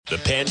The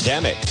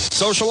pandemic,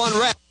 social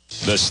unrest,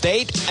 the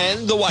state,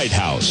 and the White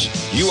House.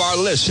 You are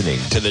listening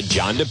to The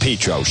John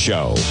DePetro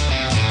Show.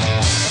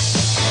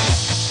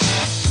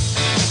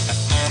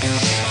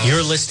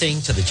 You're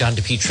listening to The John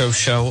DePetro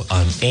Show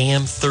on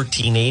AM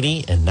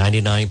 1380 and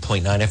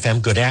 99.9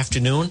 FM. Good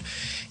afternoon.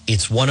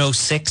 It's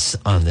 1:06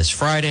 on this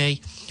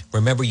Friday.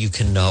 Remember, you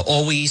can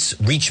always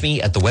reach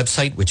me at the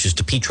website, which is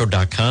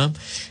DePetro.com,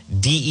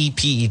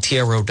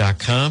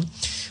 DEPETRO.com.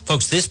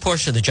 Folks, this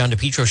portion of the John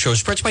DePetro Show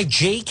is brought to you by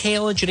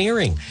JKL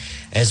Engineering.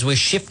 As we're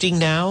shifting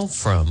now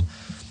from,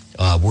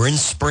 we're in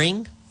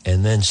spring,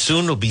 and then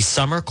soon it'll be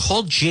summer,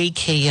 call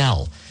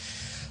JKL.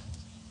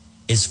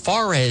 As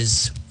far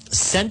as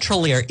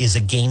Central Air is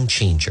a game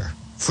changer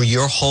for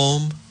your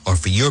home or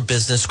for your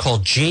business, call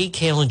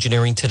JKL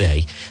Engineering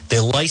today.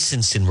 They're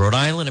licensed in Rhode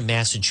Island and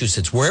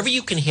Massachusetts, wherever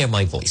you can hear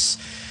my voice,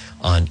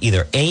 on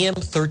either AM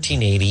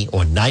 1380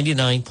 or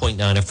 99.9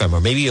 FM,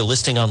 or maybe you're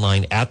listening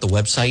online at the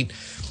website,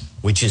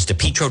 which is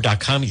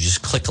DePetro.com. You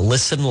just click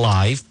Listen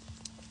Live.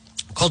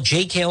 Call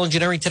JKL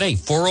Engineering today,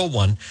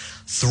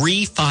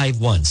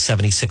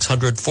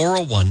 401-351-7600,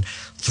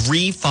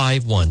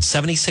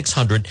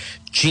 401-351-7600,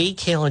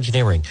 JKL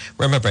Engineering.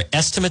 Remember,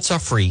 estimates are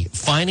free.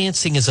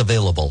 Financing is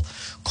available.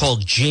 Call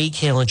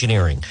JKL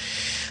Engineering,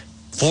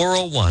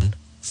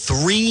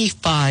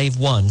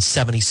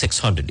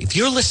 401-351-7600. If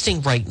you're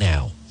listening right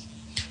now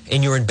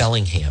and you're in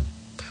Bellingham,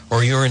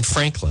 or you're in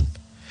Franklin,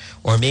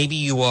 or maybe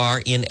you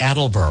are in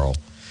Attleboro,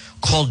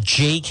 call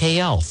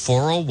JKL,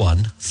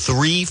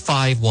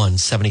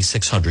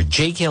 401-351-7600.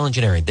 JKL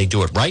Engineering. They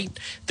do it right.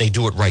 They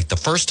do it right the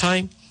first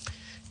time.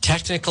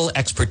 Technical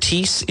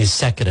expertise is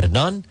second to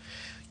none.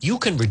 You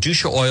can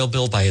reduce your oil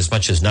bill by as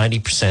much as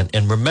 90%.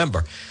 And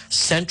remember,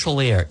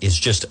 Central Air is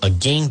just a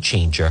game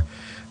changer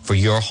for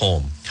your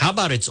home. How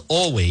about it's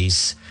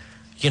always,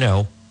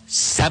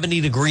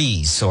 70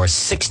 degrees or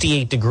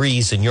 68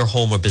 degrees in your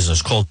home or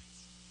business? Call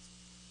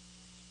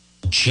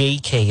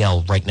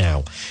JKL right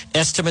now.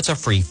 Estimates are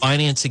free.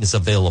 Financing is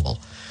available.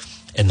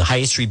 And the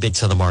highest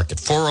rebates on the market,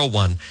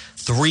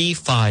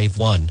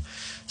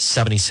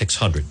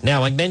 401-351-7600.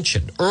 Now, I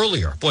mentioned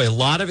earlier, a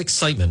lot of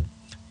excitement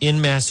in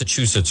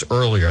Massachusetts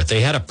earlier. They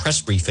had a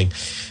press briefing.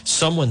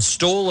 Someone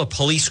stole a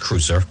police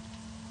cruiser,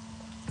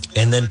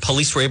 and then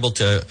police were able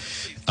to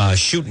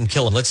shoot and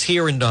kill him. Let's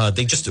hear, and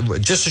they just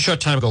a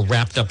short time ago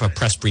wrapped up a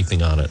press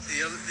briefing on it.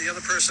 The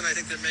other person I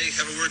think that may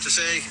have a word to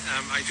say,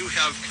 I do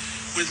have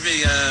with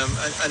me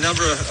a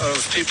number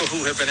of people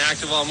who have been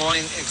active all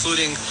morning,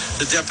 including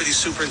the Deputy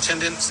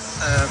Superintendent,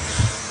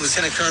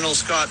 Lieutenant Colonel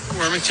Scott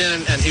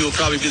Wormington, and he will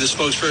probably be the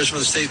spokesperson for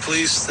the state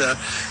police. The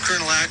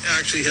Colonel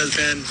actually has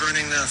been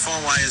burning the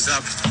phone wires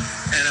up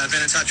and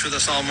been in touch with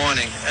us all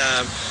morning.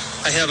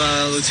 I have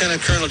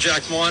Lieutenant Colonel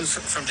Jack Morn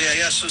from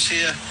DIS who's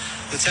here,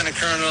 Lieutenant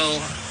Colonel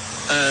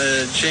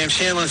James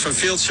Hanlon from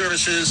Field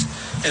Services,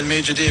 and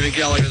Major David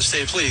Gallagher of the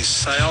State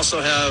Police. I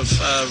also have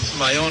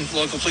my own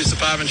local police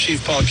department,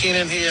 Chief Paul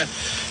Keenan here,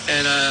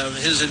 and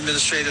his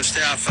administrative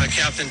staff,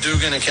 Captain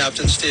Dugan and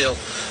Captain Steele,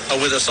 are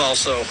with us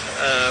also.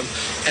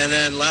 And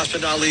then last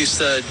but not least,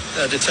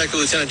 Detective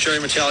Lieutenant Jerry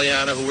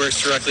Mattaliano, who works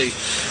directly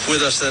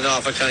with us in the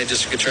Norfolk County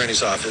District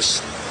Attorney's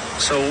Office.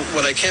 So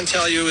what I can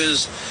tell you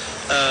is...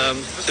 can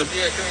you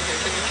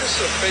just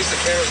face the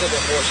cameras a little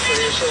bit more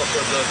for yourself?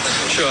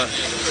 Sure.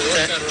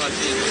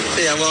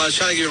 Yeah, well, I was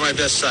trying to give you my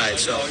best side,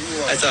 so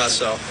I thought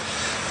so. All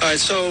right,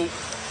 so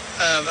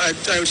I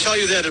would tell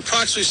you that at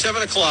approximately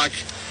 7 o'clock,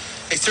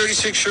 a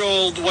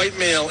 36-year-old white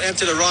male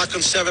entered a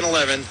Rockland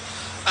 7-Eleven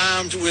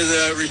armed with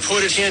a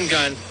reported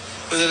handgun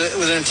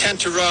with an intent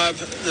to rob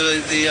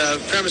the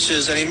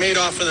premises, and he made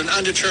off with an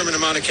undetermined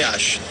amount of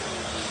cash.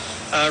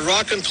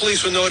 Rockland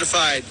police were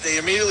notified. They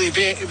immediately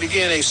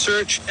began a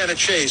search and a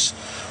chase,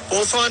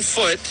 both on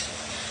foot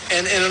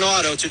and in an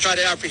auto, to try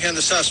to apprehend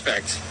the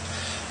suspect.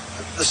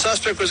 The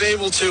suspect was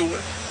able to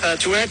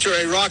enter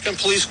a Rockland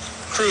police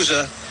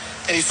cruiser,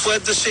 and he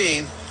fled the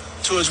scene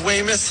towards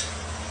Weymouth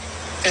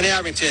and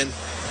Abington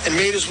and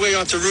made his way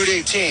onto Route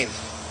 18.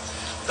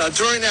 Now,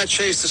 during that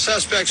chase, the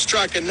suspect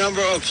struck a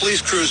number of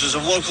police cruisers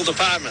of local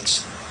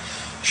departments.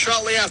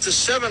 Shortly after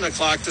 7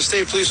 o'clock, the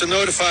state police were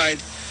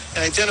notified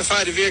and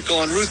identified a vehicle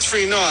on Route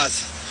 3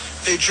 North.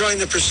 They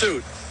joined the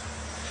pursuit.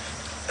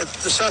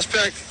 The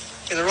suspect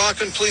in the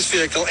Rockland police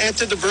vehicle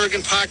entered the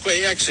Bergen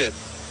Parkway exit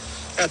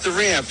at the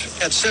ramp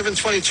at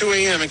 7:22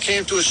 a.m. and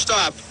came to a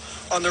stop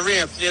on the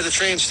ramp near the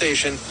train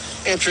station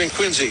entering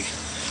Quincy.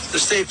 The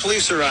state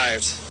police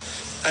arrived,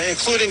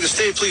 including the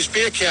state police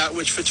Bearcat,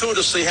 which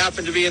fortuitously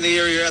happened to be in the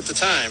area at the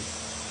time.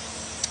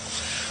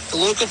 The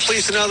local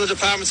police and other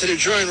departments that had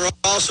joined were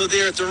also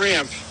there at the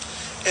ramp.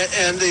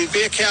 And the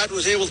Bearcat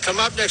was able to come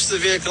up next to the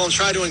vehicle and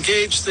try to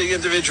engage the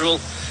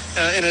individual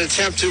in an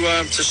attempt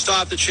to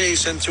stop the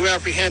chase and to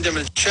apprehend him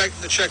and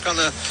check on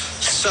the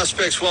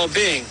suspect's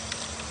well-being.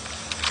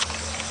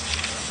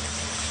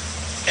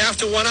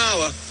 After 1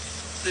 hour,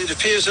 it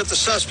appears that the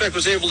suspect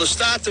was able to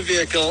start the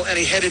vehicle and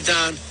he headed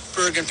down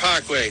Bergen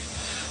Parkway.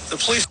 The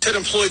police had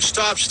employed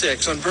stop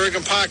sticks on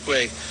Bergen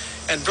Parkway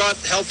and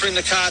helped bring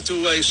the car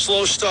to a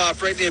slow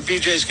stop right near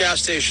BJ's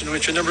gas station,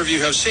 which a number of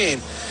you have seen.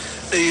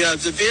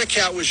 The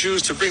Bearcat was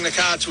used to bring the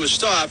car to a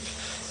stop.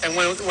 And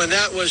when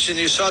that was, and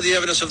you saw the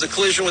evidence of the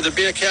collision with the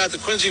Bearcat, the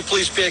Quincy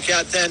Police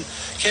Bearcat then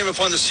came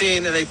upon the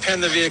scene and they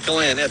penned the vehicle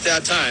in at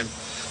that time.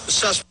 The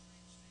suspect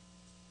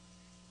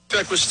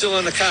was still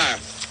in the car.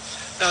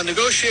 Now,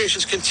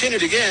 negotiations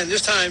continued again,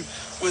 this time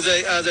with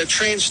the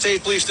trained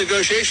state police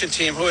negotiation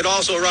team who had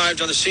also arrived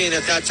on the scene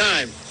at that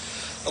time.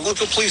 The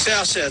local police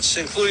assets,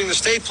 including the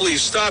state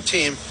police stop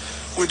team,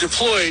 were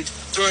deployed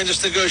during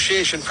this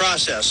negotiation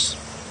process.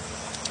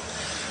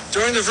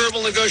 During the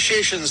verbal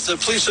negotiations, the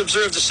police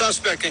observed the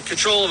suspect in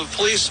control of a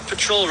police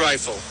patrol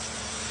rifle.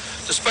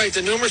 Despite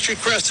the numerous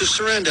requests to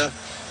surrender,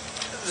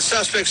 the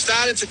suspect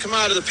started to come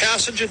out of the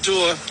passenger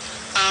door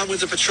armed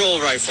with a patrol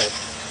rifle.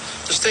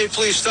 The state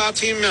police stop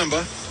team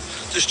member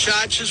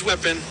discharged his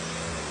weapon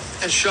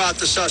and shot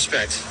the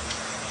suspect.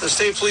 The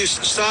state police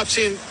stop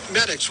team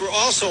medics were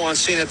also on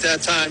scene at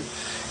that time,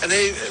 and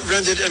they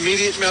rendered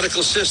immediate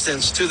medical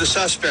assistance to the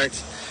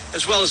suspect,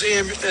 as well as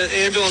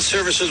ambulance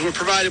services were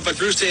provided by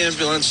Brewster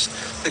Ambulance,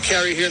 the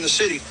carrier here in the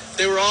city.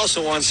 They were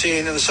also on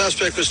scene, and the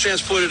suspect was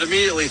transported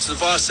immediately to the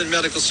Boston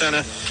Medical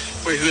Center,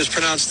 where he was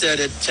pronounced dead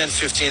at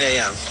 10:15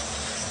 a.m.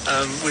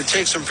 We'd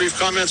take some brief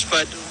comments,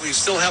 but we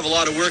still have a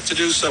lot of work to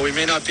do, so we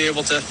may not be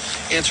able to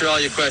answer all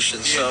your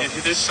questions. So,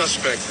 this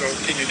suspect,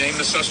 can you name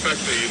the suspect?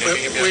 Are you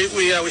naming him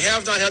yet? We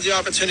have not had the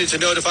opportunity to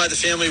notify the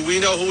family. We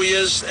know who he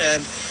is,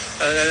 and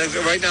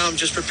right now I'm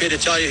just prepared to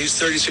tell you he's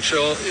 36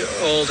 years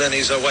old and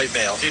he's a white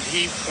male. Did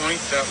he point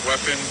that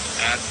weapon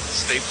at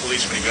state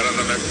police when he got out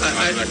of that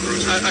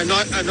cruiser? I'm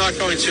not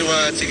going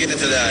to get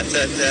into that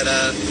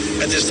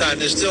at this time.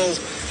 They're still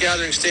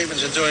gathering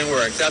statements and doing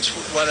work. That's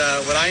what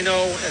I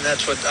know, and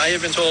that's what I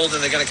have been told,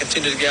 and they're going to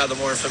continue to gather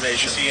more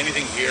information. Do you see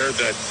anything here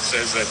that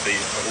says that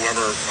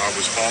whoever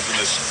was involved in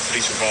this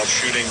police-involved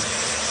shooting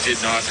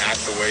did not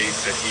act the way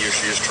that he or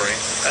she is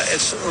trained?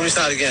 Let me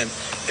start again.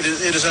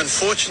 It is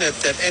unfortunate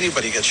that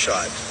anybody gets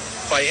shot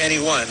by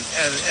anyone,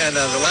 and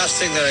the last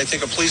thing that I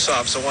think a police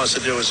officer wants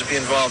to do is to be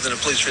involved in a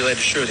police-related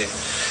shooting.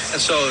 And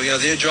so,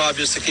 their job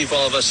is to keep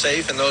all of us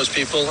safe, and those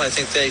people, I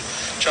think they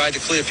tried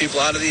to clear people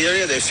out of the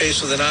area. They're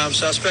faced with an armed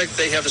suspect.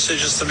 They have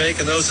decisions to make,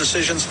 and those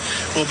decisions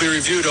will be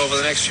reviewed over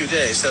the next few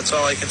days. That's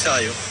all I can tell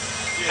you.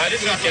 How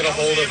did he get a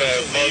hold of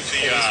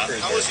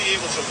how was he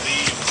able to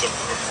leave the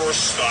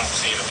first stop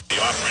scene of the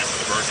off-ramp of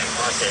the Virgin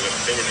Parkway?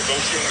 They were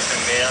negotiating with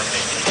him there.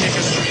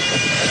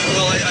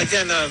 Well,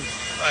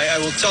 I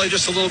will tell you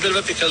just a little bit of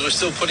it because we're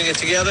still putting it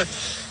together.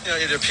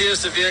 It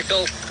appears the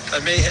vehicle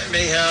may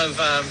have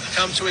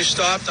come to a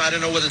stop. I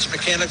don't know whether it's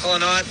mechanical or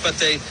not, but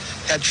they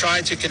had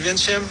tried to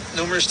convince him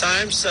numerous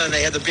times, and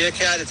they had the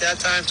Bearcat at that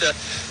time to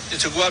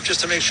go up just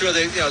to make sure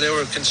they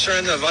were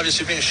concerned of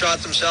obviously being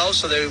shot themselves,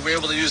 so they were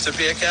able to use the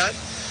Bearcat.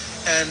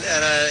 And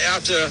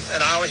after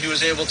an hour, he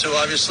was able to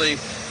obviously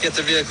get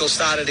the vehicle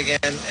started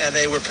again, and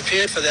they were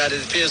prepared for that.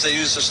 It appears they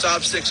used the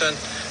stop sticks on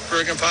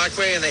Bergen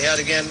Parkway, and they had,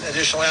 again,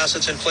 additional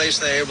assets in place,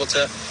 and they were able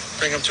to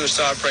bring him to a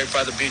stop right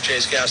by the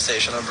BJ's gas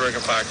station on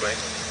Bergen Parkway.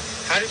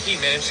 How did he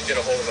manage to get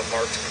a hold of a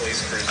marked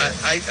police cruiser?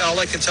 All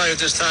I can tell you at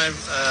this time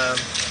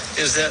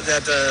is that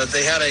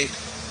they had a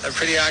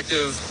pretty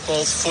active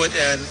both foot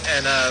and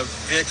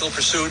vehicle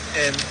pursuit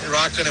in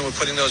Rockland, and we're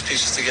putting those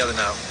pieces together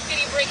now.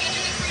 Did he break into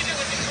the cruiser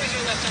with the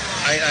cruiser left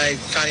unlocked? I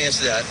can't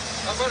answer that.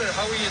 How about it?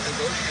 How were you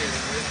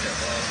negotiating with him?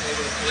 Over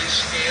the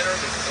police scanner?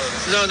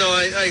 No,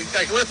 I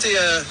let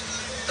the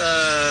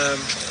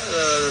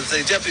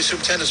deputy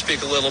superintendent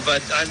speak a little,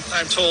 but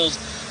I'm told,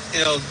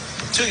 you have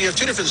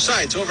two different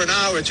sites, over an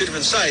hour at two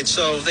different sites,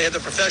 so they had the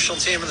professional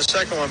team in the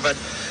second one, but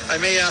I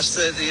may ask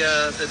the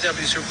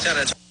deputy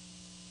superintendent to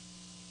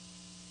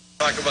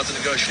talk about the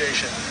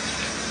negotiation.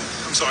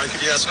 I'm sorry,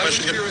 could you ask a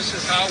question? I'm curious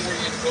as how were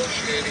you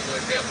negotiating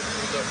with him?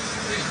 The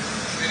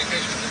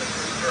communications in the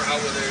cruiser, how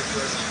were they?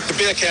 The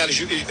Bearcat,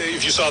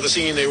 if you saw the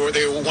scene,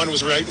 one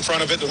was right in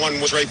front of it, the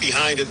one was right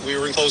behind it. We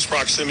were in close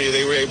proximity.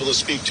 They were able to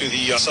speak to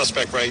the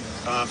suspect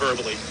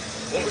verbally.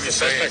 What was the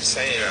suspect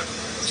saying? Yeah.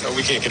 So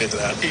we can't get into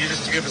that. Can you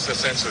just give us a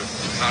sense of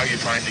how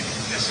you're trying to,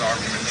 this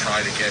argument,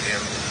 try to get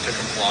him to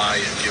comply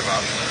and give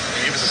up?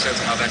 Can you give us a sense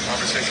of how that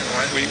conversation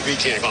went? We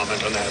can't comment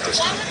on that at this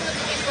time. Why wasn't the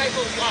police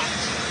rifle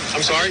locked?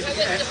 I'm sorry? Why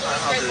wasn't the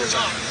police rifle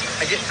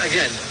locked?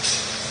 Again,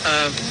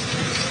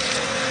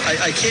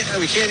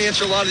 we can't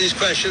answer a lot of these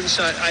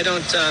questions. I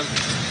don't.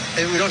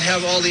 We don't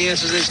have all the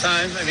answers this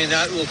time. I mean,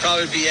 that will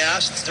probably be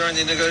asked during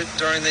the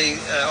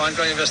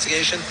ongoing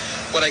investigation.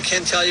 What I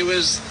can tell you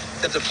is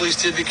that the police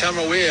did become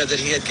aware that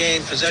he had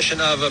gained possession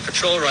of a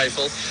patrol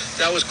rifle.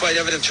 That was quite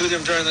evident to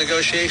them during the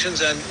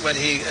negotiations, and when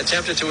he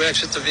attempted to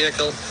exit the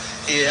vehicle,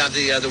 he had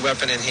the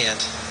weapon in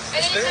hand.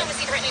 At any time was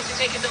he threatening to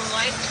take his own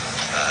life?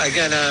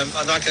 Again, I'm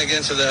not going to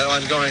get into the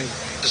ongoing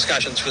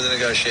discussions with the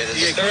negotiators.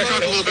 Yeah, can we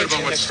talk a little bit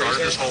about what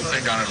started this whole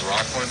thing down in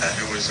Rockland?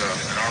 It was an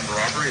armed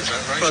robbery, is that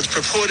right? Well, it's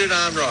purported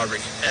armed robbery.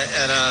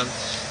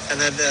 And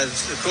then,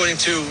 according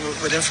to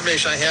what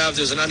information I have,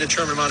 there's an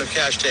undetermined amount of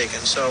cash taken.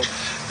 So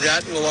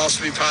that will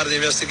also be part of the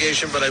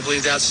investigation, but I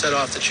believe that set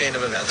off the chain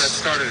of events. That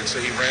started it,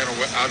 so he ran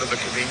out of the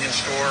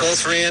convenience store?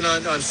 Both ran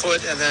on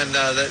foot, and then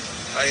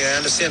I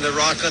understand that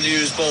Rockland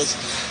used both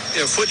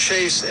foot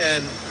chase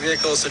and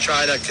vehicles to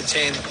try to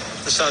contain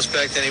the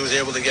suspect, and he was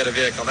able to get a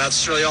vehicle.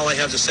 That's really all I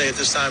have to say at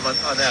this time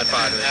on that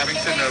part of it.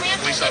 Abington, a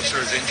police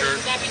officer is injured.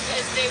 Is that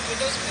because were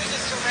those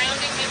cruisers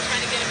surrounding him, trying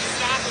to get him to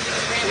stop, or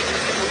just ramming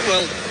him?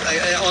 Well,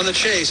 on the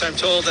chase, I'm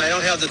told, I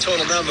don't have the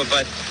total number,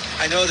 but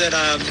I know that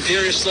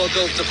various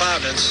local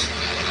departments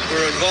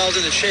were involved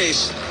in the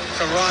chase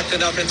from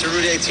Rockland up into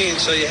Route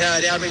 18. So you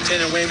had Abington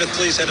and Weymouth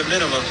police at a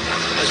minimum,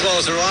 as well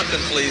as the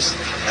Rockland police.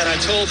 And I'm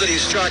told that he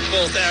struck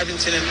both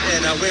Abington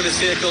and Weymouth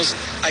vehicles.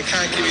 I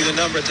can't give you the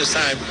number at this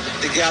time.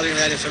 They're gathering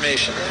that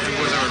information.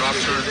 Was there an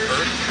officer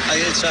hurt?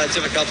 It's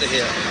difficult to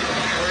hear.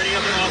 Were any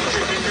other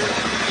officers injured?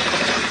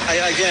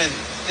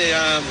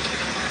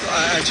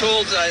 I'm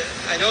told,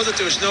 I know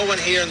that there was no one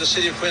here in the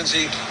city of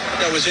Quincy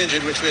that was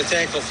injured, which we're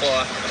thankful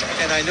for.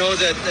 And I know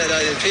that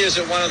it appears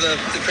that one of the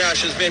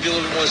crashes may be a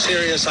little bit more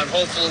serious. I'm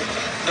hopeful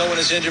no one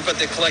is injured, but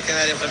they're collecting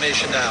that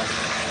information now.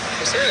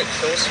 Was there a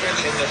kill switch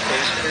in the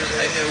police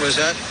cruiser? Was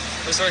that?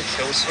 Was there a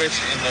kill switch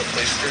in the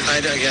police cruiser? I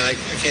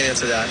can't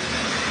answer that.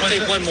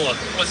 Take one more.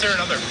 Was there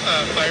another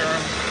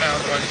firearm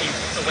found when he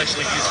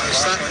allegedly used it?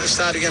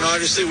 Start again.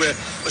 Obviously, we're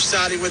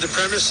starting with the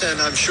premise,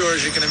 and I'm sure,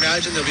 as you can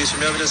imagine, there'll be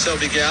some evidence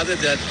that'll be gathered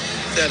that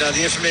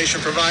the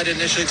information provided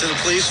initially to the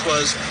police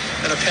was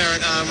an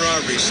apparent armed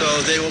robbery. So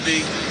they will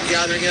be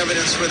gathering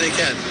evidence where they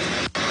can.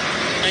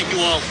 Thank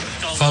you all.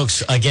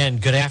 Folks, again,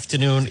 good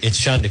afternoon. It's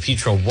John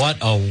DePietro. What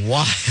a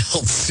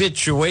wild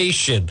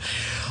situation.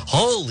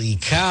 Holy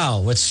cow.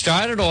 What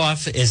started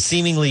off as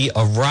seemingly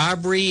a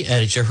robbery,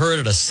 and as you heard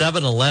at a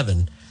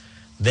 7-Eleven,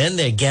 then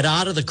they get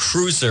out of the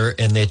cruiser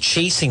and they're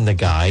chasing the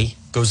guy,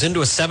 goes into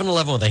a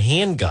 7-Eleven with a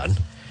handgun.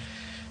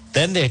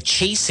 Then they're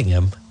chasing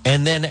him.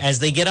 And then as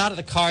they get out of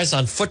the cars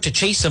on foot to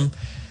chase him,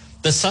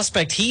 the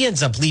suspect, he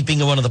ends up leaping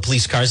in one of the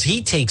police cars.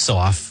 He takes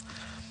off.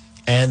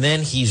 And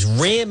then he's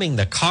ramming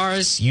the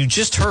cars. You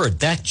just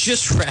heard that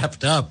just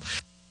wrapped up.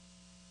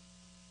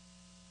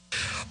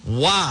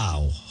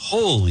 Wow.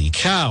 Holy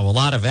cow. A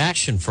lot of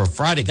action for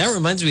Friday. That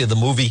reminds me of the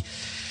movie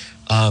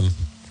that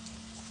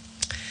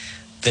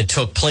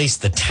took place,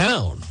 The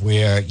Town,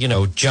 where,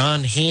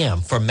 John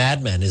Hamm from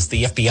Mad Men is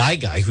the FBI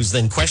guy who's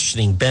then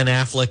questioning Ben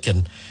Affleck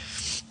and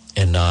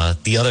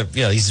the other,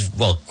 he's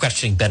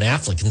questioning Ben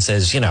Affleck and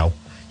says, you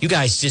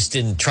guys just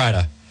didn't try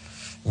to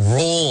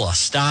roll a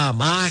Star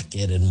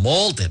Market in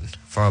Malden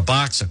for a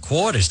box of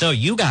quarters. No,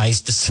 you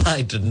guys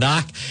decided to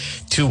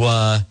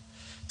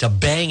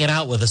bang it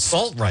out with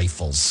assault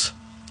rifles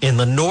in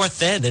the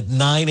North End at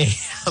 9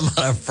 a.m.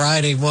 on a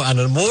Friday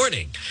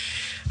morning.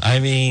 I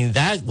mean,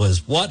 that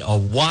was what a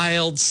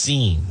wild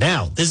scene.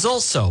 Now, there's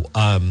also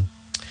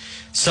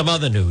some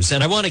other news,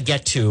 and I want to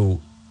get to,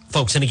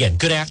 folks, and again,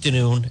 good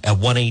afternoon at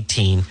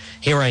 1:18.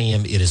 Here I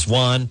am. It is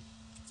Juan.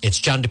 It's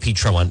John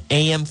DePietro on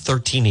AM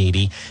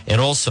 1380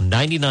 and also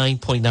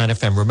 99.9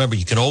 FM. Remember,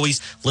 you can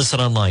always listen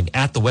online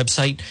at the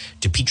website,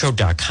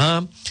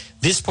 DePietro.com.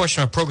 This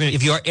portion of our program,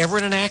 if you are ever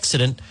in an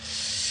accident,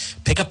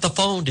 pick up the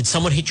phone. Did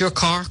someone hit your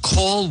car?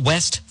 Call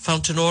West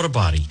Fountain Auto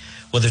Body.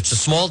 Whether it's a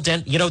small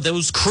dent,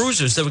 those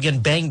cruisers that were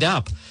getting banged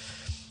up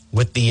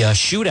with the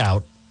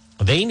shootout,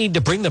 they need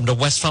to bring them to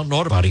West Fountain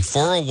Auto Body,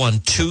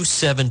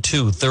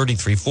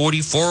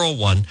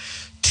 401-272-3340,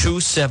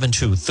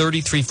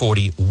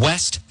 401-272-3340,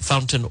 West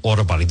Fountain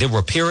Auto Body. They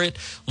were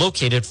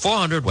located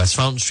 400 West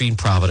Fountain Street in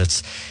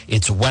Providence.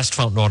 It's West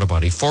Fountain Auto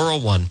Body,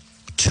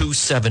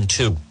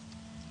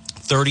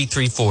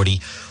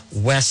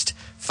 401-272-3340, West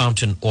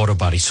Fountain Auto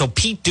Body. So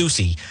Pete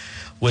Ducey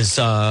was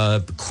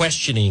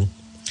questioning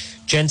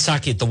Jen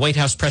Psaki at the White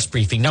House press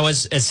briefing. Now,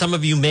 as some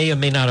of you may or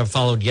may not have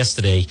followed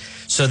yesterday,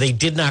 so they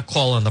did not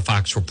call on the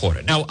Fox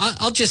reporter. Now,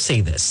 I'll just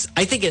say this.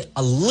 I think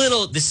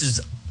this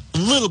is a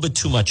little bit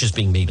too much is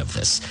being made of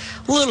this.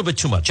 A little bit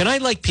too much. And I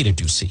like Peter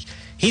Ducey.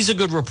 He's a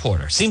good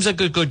reporter. Seems like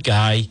a good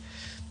guy.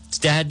 His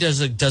dad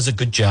does a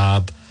good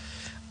job.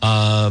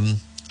 I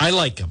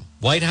like him.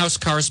 White House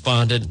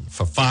correspondent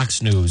for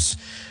Fox News.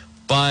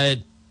 But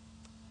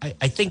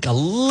I think a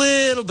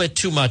little bit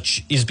too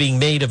much is being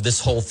made of this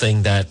whole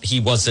thing that he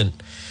wasn't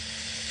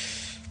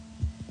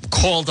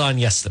called on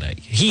yesterday.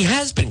 He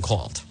has been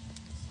called.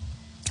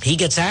 He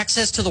gets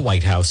access to the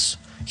White House.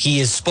 He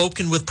has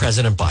spoken with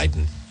President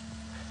Biden.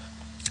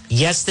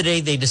 Yesterday,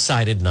 they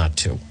decided not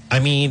to. I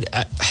mean,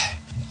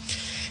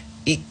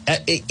 it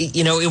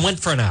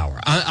went for an hour.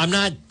 I'm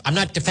not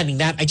defending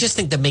that. I just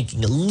think they're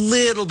making a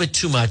little bit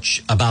too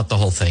much about the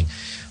whole thing.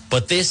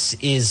 But this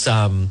is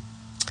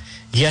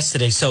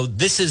yesterday. So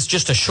this is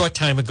just a short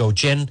time ago.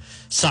 Jen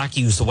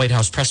Psaki, who's the White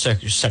House press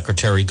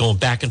secretary, going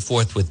back and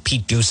forth with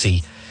Pete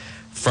Ducey,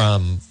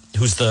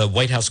 who's the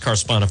White House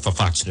correspondent for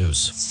Fox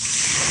News.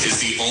 Is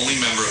the only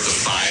member of the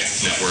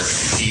 5-network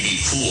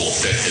TV pool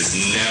that has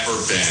never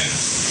been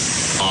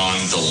on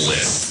the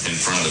list in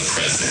front of the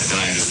president. And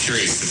I'm just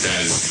curious if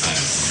that is kind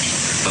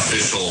of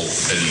official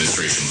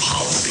administration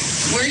policy.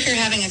 We're here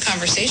having a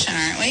conversation,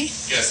 aren't we?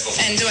 Yes.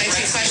 And do I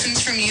take questions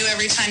from you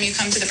every time you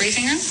come to the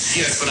briefing room?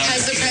 Yes, but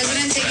has the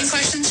president taken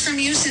questions from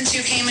you since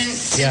you came in?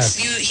 Since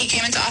he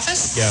came into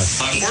office?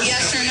 Yes.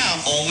 Yes or no?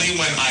 Only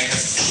when I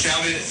have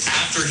shouted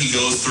after he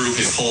goes through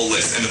his whole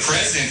list. And the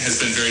president has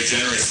been very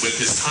generous with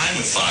his time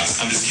with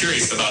Fox. I'm just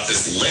curious about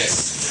this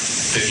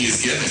list that he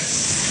has given.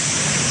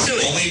 So,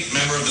 only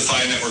member of the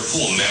 5 network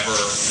pool, never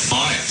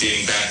on it,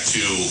 dating back to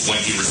when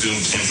he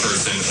resumed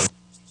in-person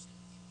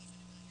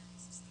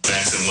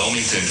events in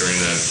Wilmington during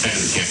the end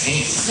of the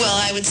campaign. well,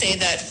 I would say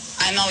that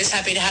I'm always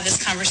happy to have this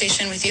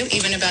conversation with you,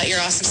 even about your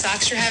awesome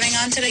socks you're having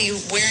on today, you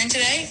wearing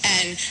today,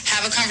 and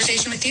have a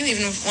conversation with you,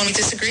 even when we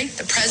disagree.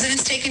 The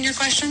president's taken your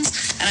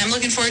questions, and I'm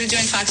looking forward to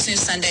doing Fox News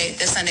Sunday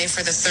this Sunday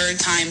for the third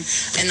time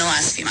in the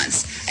last few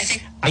months.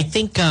 I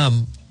think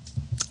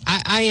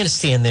I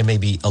understand they may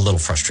be a little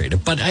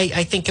frustrated, but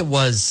I think it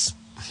was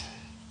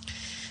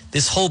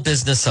this whole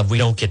business of we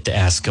don't get to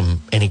ask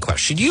them any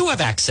question. You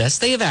have access.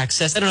 They have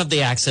access. They don't have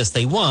the access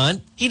they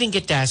want. He didn't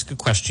get to ask a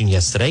question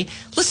yesterday.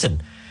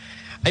 Listen,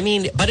 I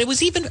mean, but it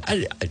was even,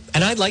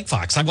 and I like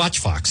Fox. I watch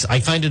Fox. I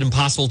find it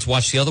impossible to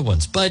watch the other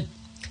ones, but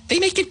they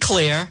make it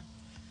clear.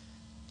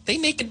 They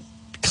make it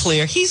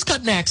clear. He's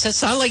gotten access.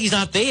 It's not like he's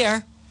not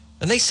there.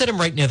 And they sit him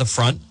right near the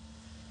front.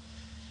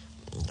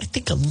 I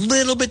think a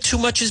little bit too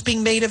much is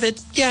being made of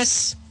it.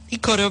 Yes, he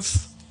could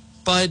have,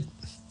 but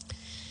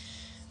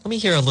let me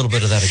hear a little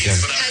bit of that again.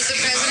 Has the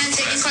president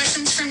taken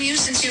questions from you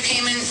since you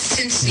came in?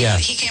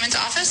 He came into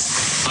office?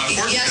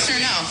 Yes or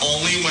no?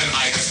 Only when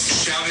I have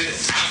shouted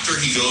after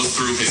he goes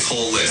through his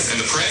whole list. And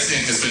the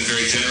president has been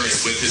very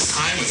generous with his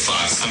time with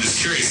Fox. I'm just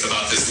curious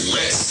about this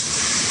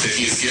list that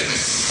he has given.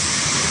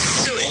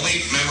 So,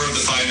 only member of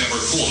the 5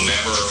 network pool,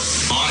 never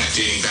on it,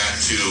 dating back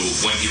to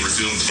when he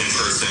resumed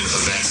in-person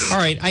events.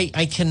 All right,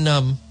 I can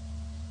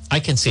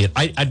see it.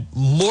 I'm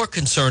more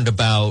concerned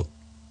about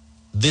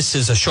this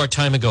is a short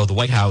time ago, the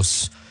White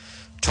House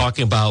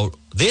talking about,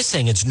 they're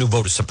saying it's new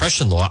voter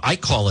suppression law. I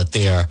call it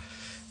their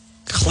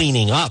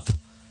cleaning up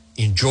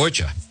in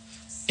Georgia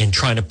and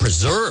trying to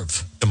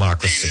preserve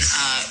democracy.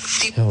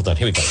 Hold on,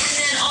 here we go. And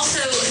then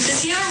also,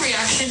 does he have a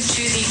reaction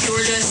to the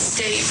Georgia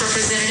state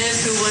representative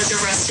who was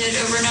arrested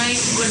overnight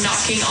when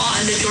knocking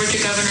on the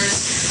Georgia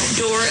governor's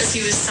door as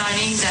he was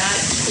signing that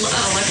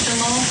election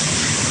law?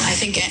 I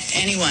think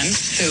anyone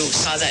who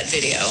saw that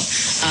video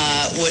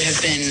would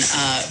have been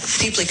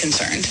deeply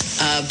concerned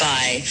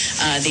by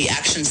the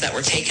actions that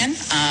were taken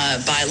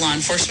by law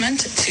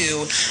enforcement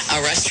to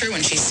arrest her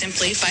when she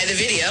simply, by the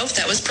video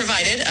that was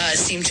provided,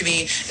 seemed to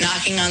be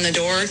knocking on the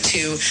door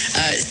to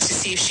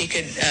see if she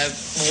could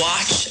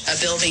watch a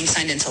bill being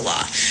signed into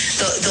law.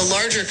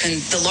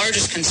 The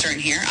largest concern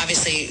here,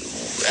 obviously,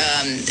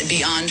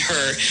 beyond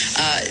her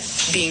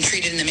being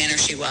treated in the manner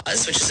she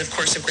was, which is of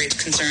course of great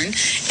concern,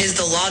 is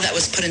the law that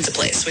was put into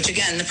place, which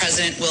again the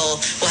president will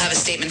have a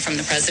statement from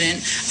the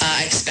president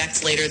I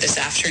expect later this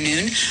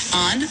afternoon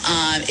on.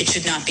 It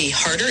should not be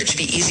harder, it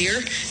should be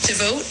easier to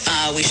vote.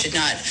 We should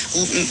not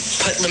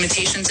put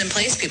limitations in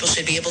place. People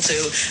should be able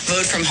to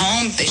vote from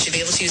home. They should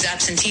be able to use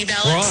absentee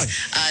ballots.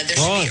 There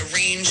should be a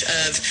range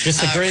of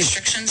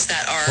restrictions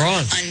that are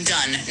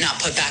undone,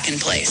 not put back in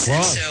place.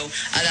 And so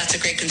that's a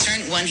great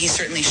concern. One he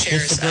certainly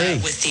shares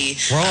with the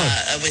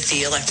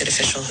elected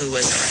official who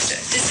was arrested.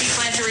 Does he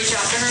plan to reach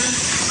out to her?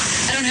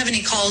 I don't have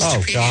any calls to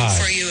preview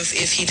for you.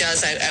 If he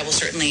does, I will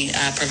certainly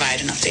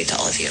provide an update to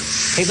all of you.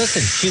 Hey,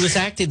 listen, she was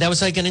acting, that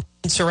was like an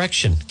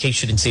insurrection, in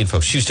case you didn't see it,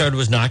 folks. She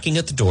was knocking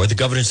at the door. The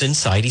governor's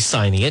inside. He's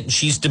signing it, and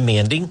she's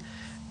demanding,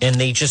 and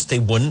they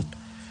wouldn't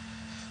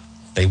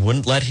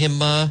let him,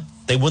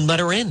 they wouldn't let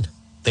her in.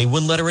 They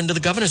wouldn't let her into the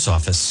governor's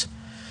office.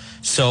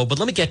 So, but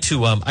let me get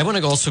to, I want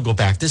to also go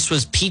back. This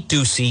was Pete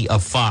Ducey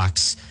of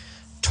Fox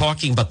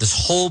talking about this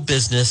whole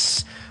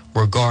business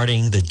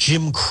regarding the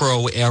Jim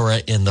Crow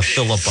era in the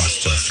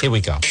filibuster. Here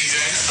we go. A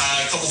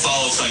couple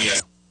follow-ups on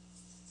yesterday.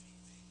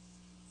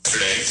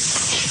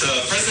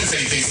 The president said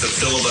he thinks the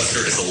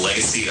filibuster is a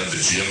legacy of the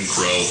Jim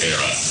Crow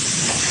era.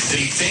 Did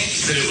he think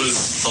that it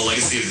was a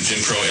legacy of the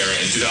Jim Crow era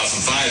in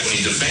 2005 when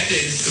he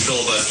defended the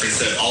filibuster and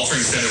said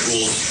altering Senate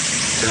rules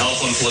to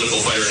help one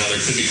political fighter or another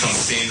could become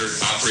standard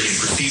operating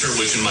procedure,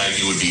 which in my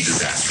view would be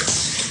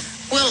disastrous?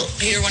 Well,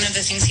 Peter, one of the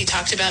things he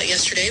talked about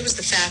yesterday was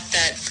the fact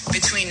that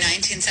between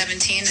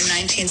 1917 and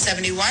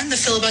 1971, the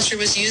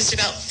filibuster was used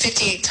about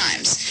 58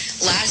 times.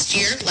 Last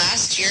year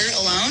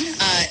alone,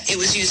 it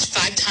was used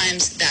 5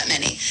 times that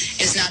many.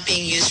 It is not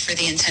being used for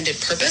the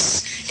intended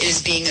purpose. It is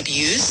being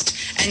abused.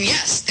 And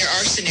yes, there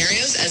are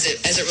scenarios as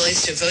it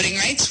relates to voting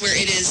rights where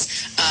it is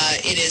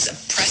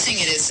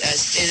oppressing. It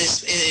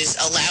is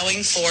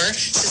allowing for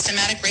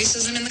systematic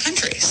racism in the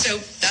country.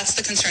 So that's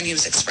the concern he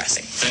was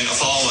expressing. And a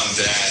follow on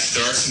that,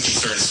 there are some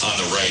concerns on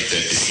the right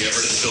that if you get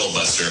rid of the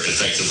filibuster, it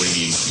effectively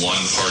means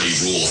one-party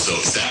rule. So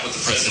is that what the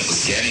president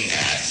was getting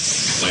at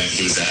when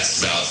he was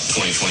asked about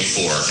 2024?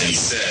 And he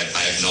said,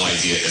 I have no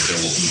idea if there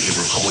will be a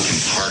Republican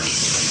Party.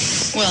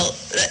 Well,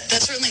 that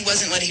certainly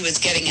wasn't what he was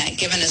getting at.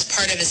 Given as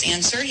part of his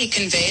answer, he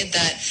conveyed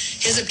that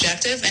his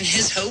objective and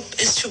his hope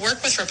is to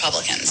work with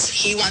Republicans.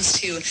 He wants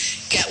to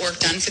get work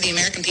done for the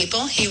American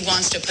people. He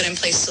wants to put in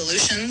place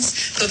solutions,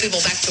 put people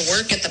back to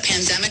work, get the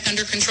pandemic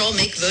under control,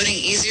 make voting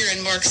easier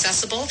and more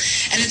accessible.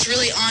 And it's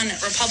really on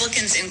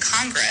Republicans in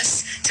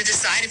Congress to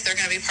decide if they're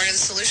going to be part of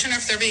the solution or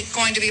if they're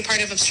going to be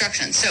part of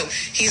obstruction. So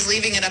he's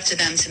leaving it up to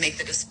them to make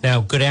the decision.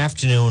 Now, good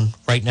afternoon.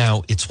 Right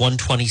now, it's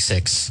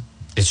 1:26.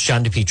 It's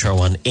John DePietro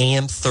on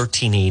AM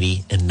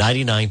 1380 and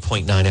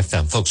 99.9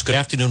 FM. Folks, good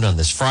afternoon on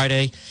this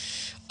Friday.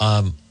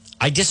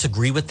 I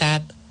disagree with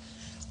that.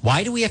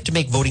 Why do we have to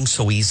make voting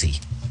so easy?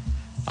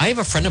 I have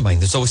a friend of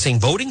mine that's always saying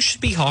voting should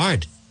be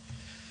hard.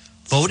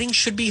 Voting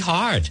should be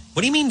hard.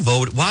 What do you mean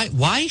vote?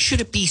 Why should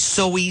it be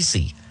so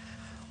easy?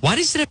 Why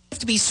does it have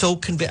to be so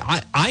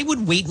I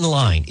would wait in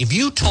line. If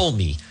you told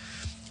me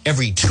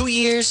every 2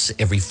 years,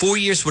 every 4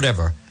 years,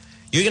 whatever,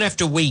 you're going to have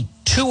to wait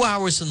 2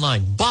 hours in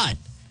line, but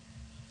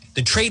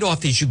the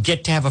trade-off is you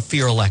get to have a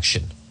fair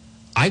election.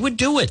 I would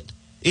do it.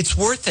 It's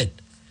worth it.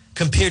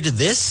 Compared to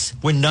this,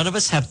 where none of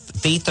us have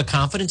faith or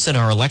confidence in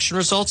our election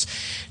results.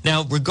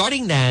 Now,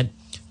 regarding that,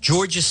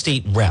 Georgia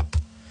State Rep,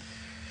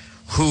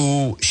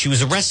 who she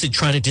was arrested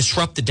trying to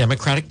disrupt the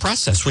democratic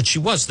process, which she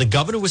was. The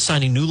governor was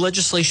signing new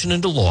legislation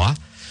into law.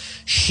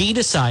 She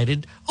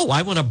decided,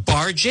 I want to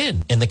barge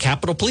in. And the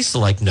Capitol Police are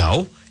like,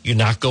 no, you're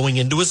not going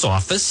into his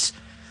office.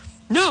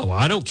 No,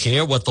 I don't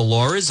care what the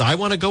law is. I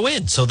want to go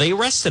in. So they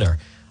arrested her.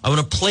 I want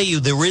to play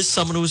you. There is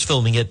someone who was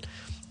filming it,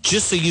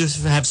 just so you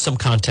have some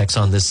context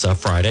on this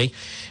Friday,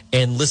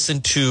 and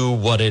listen to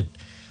what it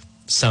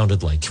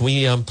sounded like. Can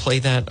we play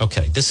that?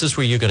 Okay, this is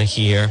where you're going to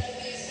hear.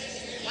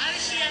 Why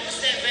does she have to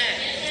step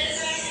back?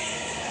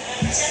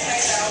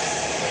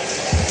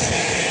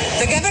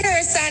 The governor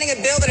is signing a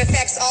bill that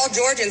affects all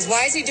Georgians.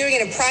 Why is he doing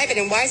it in private,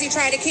 and why is he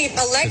trying to keep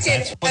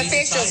elected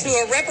officials who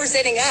are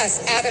representing us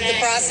out of the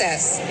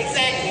process?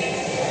 Exactly.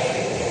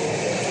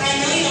 I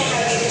know you don't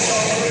have any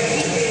control over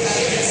people.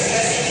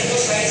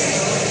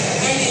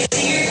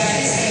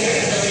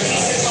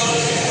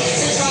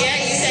 Yeah,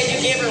 you said you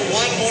give her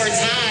one more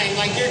time,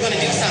 like you're going to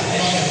do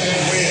something.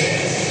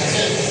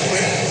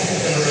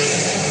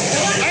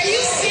 Are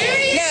you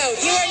serious? No,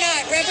 you are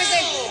not.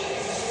 Represent.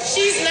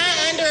 She's not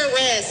under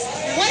arrest.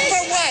 What?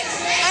 For what?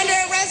 Under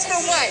arrest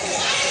for what?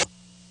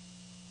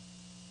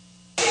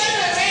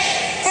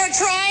 For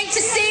trying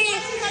to see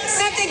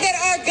something that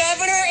our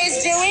governor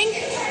is doing?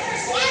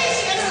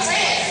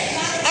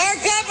 Our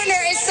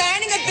governor is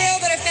signing a bill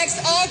that affects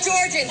all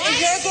Georgians, and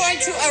you're going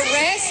to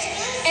arrest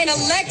an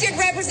elected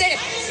representative.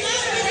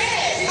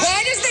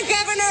 Why does the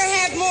governor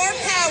have more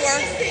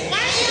power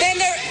than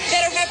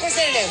a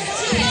representative?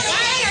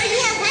 Why are you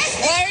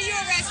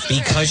arresting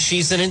her? Because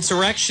she's an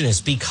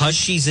insurrectionist, because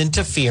she's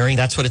interfering.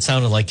 That's what it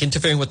sounded like,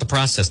 interfering with the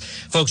process.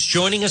 Folks,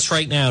 joining us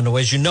right now,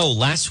 as you know,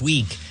 last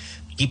week,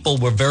 people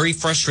were very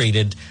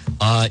frustrated,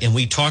 and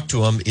we talked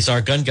to him, is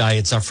our gun guy.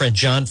 It's our friend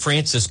John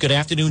Francis. Good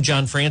afternoon,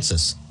 John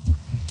Francis.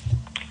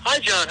 Hi,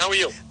 John. How are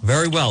you?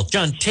 Very well.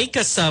 John, take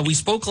us, we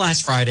spoke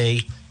last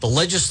Friday. The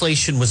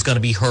legislation was going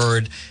to be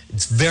heard.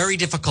 It's very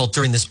difficult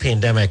during this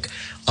pandemic.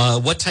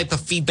 What type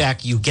of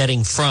feedback are you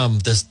getting from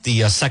the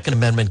Second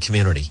Amendment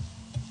community?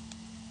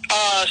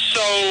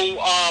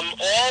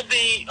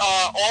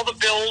 All the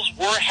bills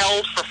were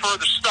held for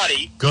further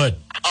study. Good.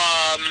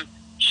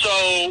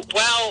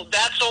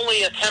 That's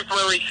only a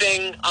temporary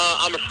thing,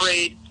 I'm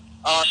afraid.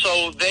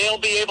 So they'll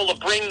be able to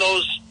bring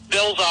those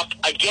bills up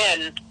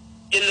again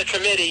in the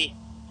committee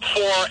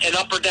for an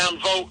up or down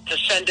vote to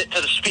send it to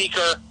the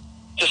speaker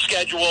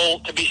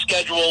to be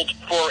scheduled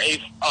for a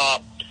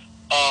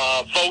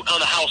vote on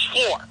the House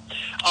floor.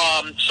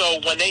 So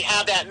when they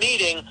have that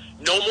meeting,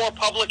 no more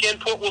public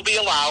input will be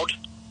allowed.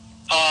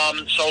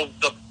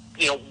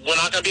 We're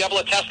not going to be able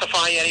to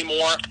testify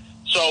anymore.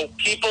 So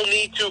people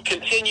need to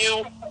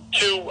continue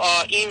to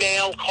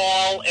email,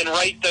 call, and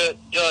write the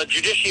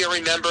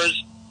judiciary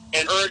members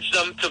and urge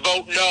them to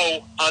vote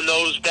no on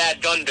those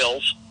bad gun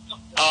bills.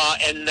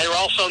 And they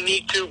also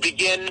need to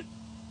begin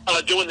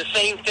doing the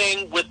same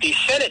thing with the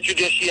Senate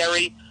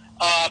judiciary,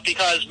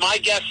 because my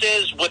guess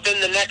is within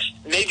the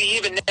maybe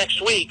even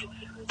next week,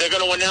 they're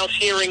going to announce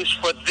hearings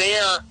for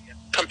their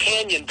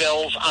companion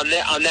bills on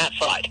that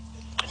side.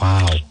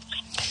 Wow.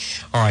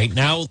 All right,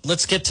 now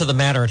let's get to the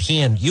matter at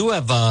hand. You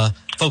have,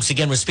 folks,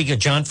 again, we're speaking of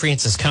John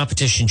Francis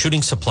Competition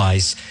Shooting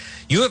Supplies.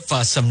 You have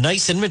some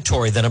nice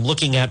inventory that I'm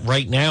looking at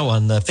right now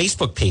on the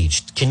Facebook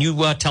page. Can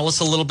you tell us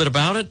a little bit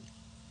about it?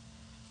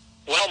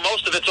 Well,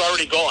 most of it's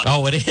already gone.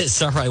 Oh, it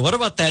is. All right. What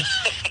about that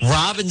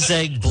Robin's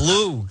Egg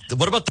Blue?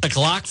 What about the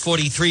Glock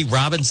 43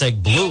 Robin's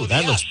Egg Blue?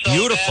 That looks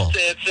beautiful.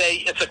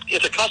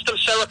 It's a custom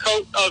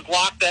Cerakote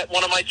Glock that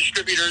one of my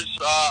distributors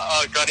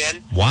got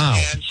in. Wow.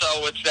 And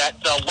so it's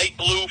that light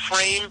blue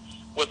frame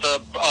with a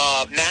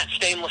matte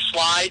stainless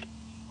slide.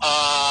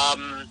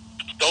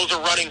 Those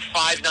are running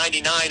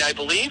 $5.99, I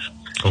believe.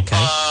 Okay.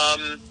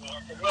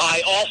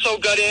 I also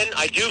got in.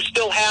 I do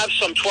still have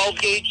some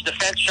 12-gauge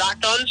defense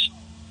shotguns.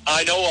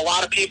 I know a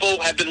lot of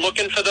people have been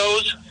looking for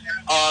those.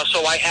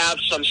 So I have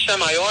some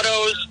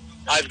semi-autos.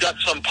 I've got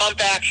some pump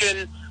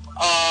action,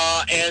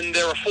 and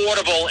they're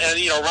affordable and,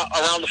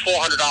 around the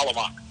 $400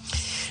 mark.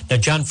 Now,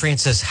 John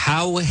Francis,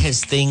 how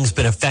has things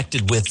been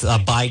affected with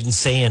Biden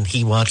saying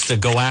he wants to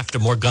go after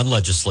more gun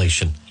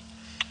legislation?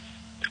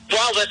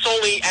 Well, that's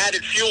only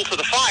added fuel to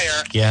the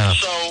fire. Yeah.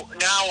 So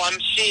now I'm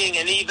seeing,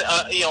 and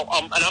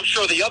I'm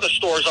sure the other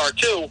stores are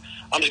too.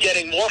 I'm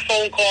getting more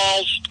phone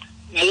calls,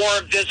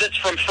 more visits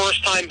from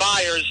first-time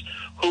buyers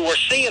who are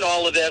seeing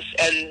all of this,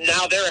 and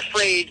now they're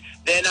afraid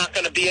they're not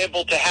going to be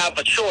able to have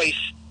a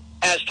choice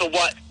as to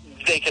what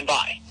they can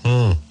buy.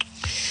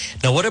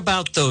 Now, what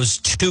about those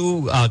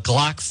two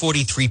Glock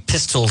 43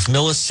 pistols,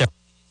 military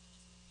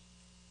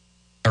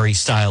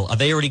style? Are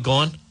they already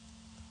gone?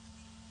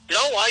 No,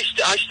 I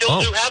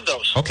still do have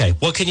those. Okay.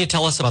 What can you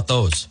tell us about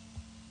those?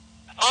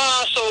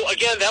 So,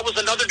 again, that was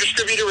another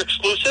distributor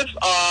exclusive.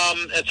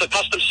 It's a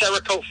custom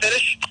Cerakote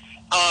finish.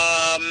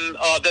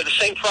 They're the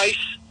same price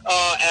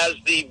as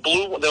the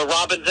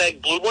Robin's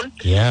Egg blue one.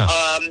 Yeah.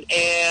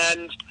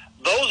 And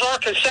those are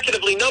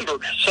consecutively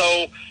numbered.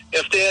 So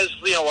if there's,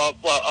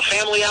 a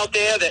family out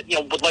there that,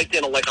 would like,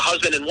 like a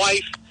husband and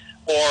wife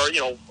or,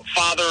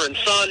 father and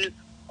son,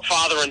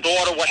 father and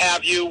daughter, what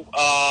have you,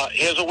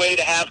 here's a way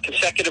to have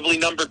consecutively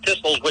numbered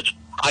pistols, which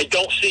I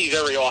don't see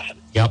very often.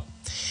 Yep.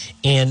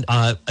 And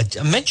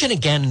mention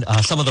again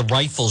some of the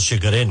rifles you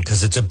got in,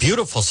 because it's a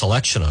beautiful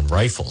selection on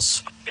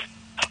rifles.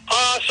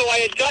 So I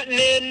had gotten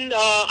in,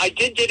 I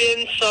did get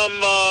in some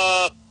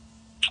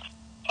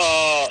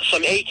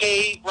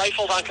AK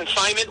rifles on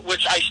consignment,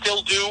 which I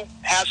still do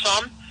have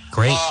some.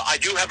 Great. I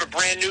do have a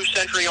brand new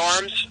Century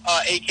Arms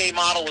AK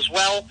model as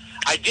well.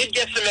 I did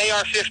get some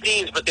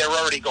AR-15s, but they're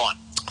already gone.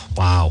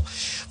 Wow.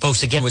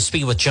 Folks, again, we're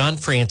speaking with John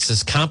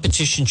Francis,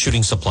 Competition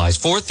Shooting Supplies,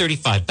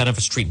 435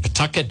 Benefit Street in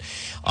Pawtucket.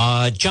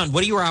 John,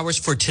 what are your hours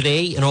for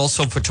today and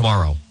also for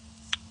tomorrow?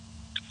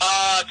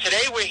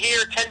 Today we're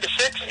here 10 to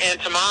 6, and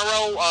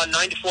tomorrow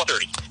 9 to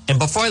 4:30. And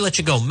before I let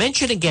you go,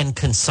 mention again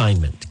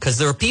consignment, because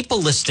there are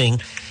people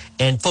listening,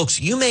 and folks,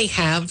 you may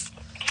have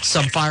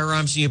some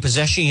firearms in your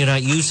possession you're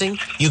not using.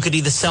 You could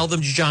either sell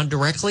them to John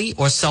directly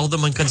or sell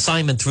them on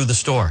consignment through the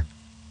store.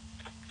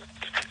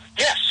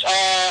 Yes,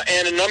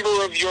 and a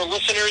number of your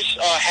listeners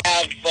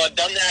have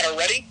done that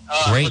already,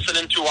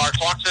 listening to our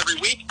talks every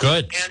week.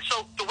 Good. And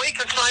so the way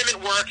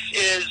consignment works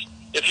is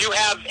if you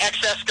have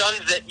excess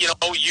guns that, you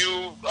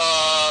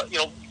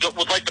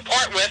would like to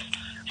part with,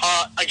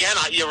 again,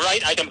 you're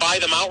right, I can buy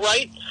them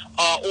outright,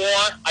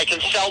 or I can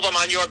sell them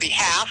on your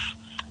behalf.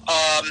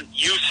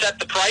 You set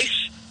the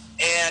price,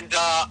 and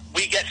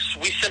we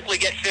simply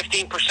get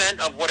 15%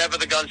 of whatever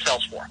the gun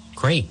sells for.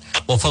 Great.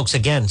 Well, folks,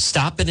 again,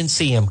 stop in and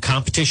see him.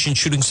 Competition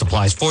Shooting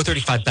Supplies,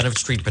 435 Benefit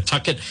Street,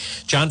 Pawtucket.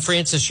 John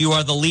Francis, you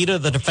are the leader,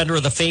 the defender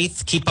of the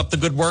faith. Keep up the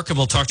good work, and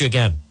we'll talk to you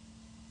again.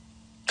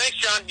 Thanks,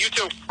 John. You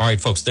too. All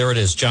right, folks, there it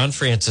is. John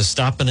Francis,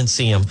 stop in and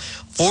see him.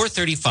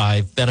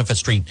 435 Benefit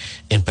Street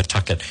in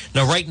Pawtucket.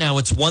 Now, right now,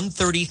 it's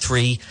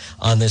 1:33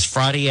 on this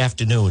Friday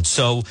afternoon.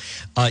 So,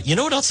 you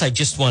know what else I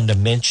just wanted to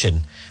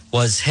mention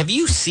was, have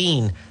you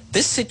seen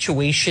this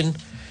situation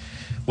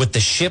with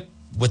the ship,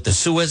 with the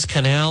Suez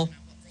Canal?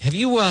 Have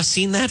you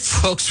seen that,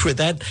 folks, where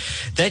that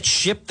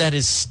ship that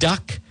is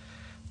stuck,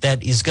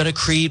 that is going to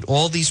create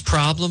all these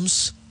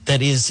problems,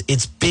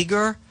 it's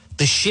bigger?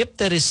 The ship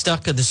that is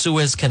stuck in the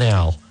Suez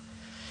Canal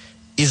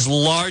is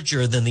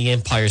larger than the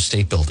Empire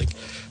State Building.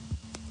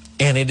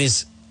 And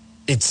it's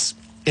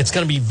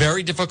going to be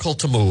very difficult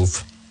to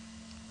move.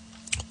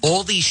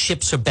 All these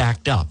ships are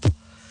backed up.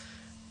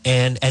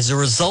 And as a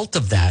result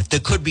of that, there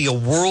could be a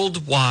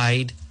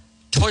worldwide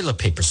toilet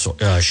paper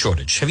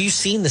shortage. Have you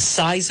seen the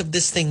size of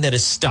this thing that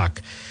is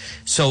stuck?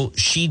 So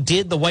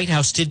the White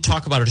House did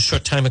talk about it a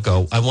short time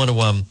ago. I want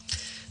to,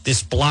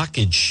 this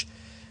blockage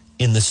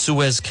in the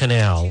Suez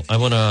Canal. I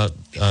want to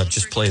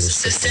just play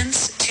this.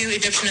 Assistance to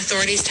Egyptian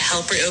authorities to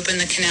help reopen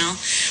the canal.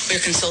 We're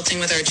consulting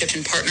with our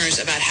Egyptian partners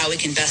about how we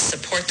can best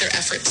support their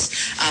efforts.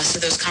 So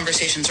those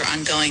conversations are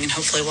ongoing, and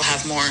hopefully we'll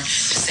have more to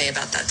say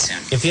about that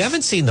soon. If you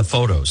haven't seen the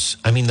photos,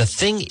 I mean, the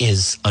thing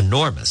is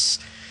enormous.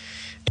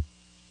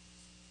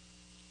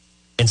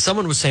 And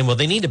someone was saying, well,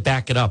 they need to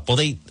back it up. Well,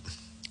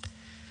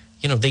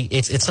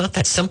 it's not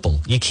that simple.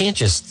 You can't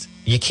just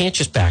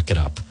back it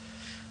up.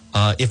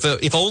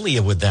 If only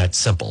it were that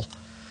simple.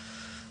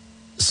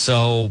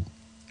 So,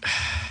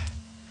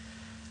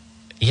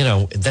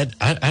 that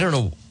I don't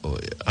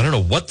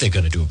know what they're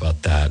going to do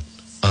about that.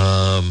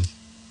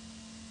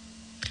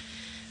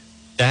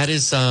 That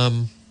is,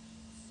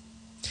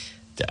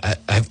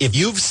 if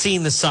you've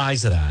seen the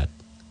size of that,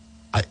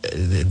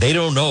 they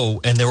don't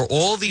know. And there are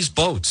all these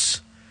boats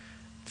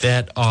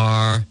that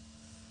are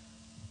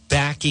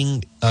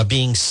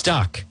being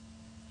stuck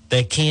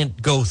that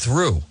can't go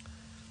through,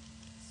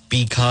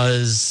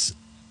 because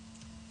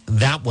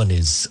that one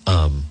is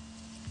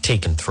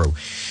taken through.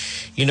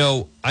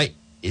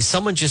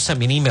 Someone just sent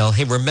me an email.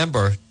 Hey,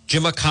 remember,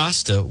 Jim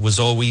Acosta was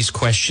always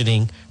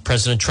questioning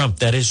President Trump.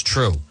 That is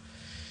true.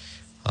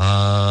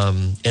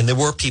 And there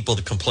were people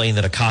that complained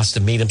that Acosta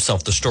made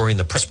himself the story in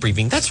the press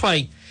briefing. That's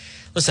why,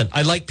 listen,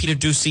 I like Peter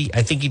Doocy.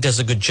 I think he does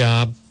a good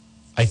job.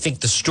 I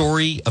think the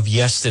story of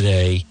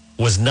yesterday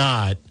was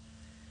not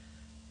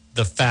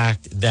the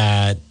fact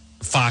that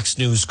Fox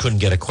News couldn't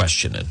get a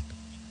question in.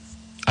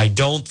 I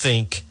don't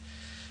think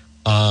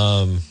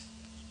that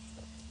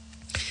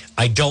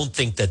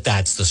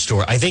that's the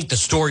story. I think the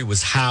story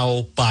was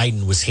how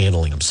Biden was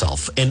handling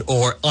himself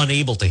or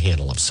unable to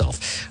handle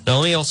himself. Now,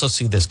 let me also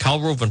see this.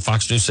 Kyle Rove on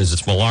Fox News says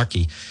it's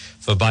malarkey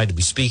for Biden to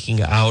be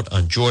speaking out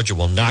on Georgia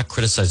while not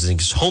criticizing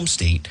his home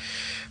state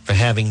for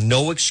having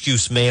no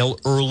excuse mail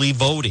early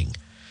voting.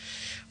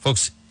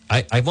 Folks,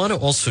 I want to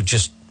also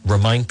just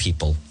remind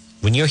people,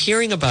 when you're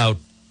hearing about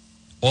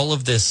all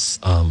of this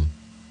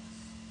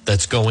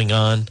that's going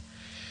on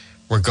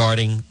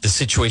regarding the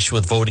situation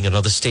with voting in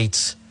other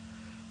states,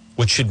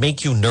 what should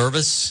make you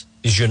nervous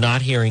is you're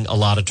not hearing a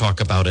lot of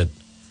talk about it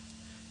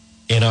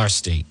in our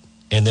state.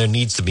 And there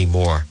needs to be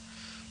more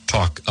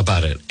talk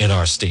about it in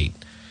our state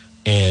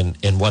and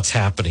what's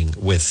happening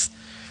with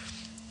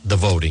the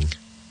voting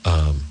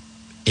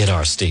in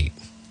our state.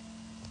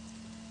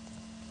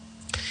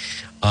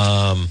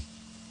 Let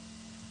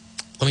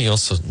me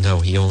also know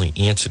he only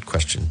answered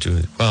question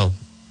two. Well,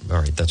 all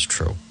right, that's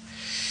true.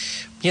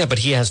 Yeah, but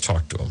he has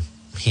talked to him.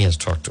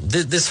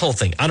 This whole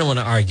thing, I don't want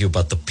to argue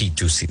about the Pete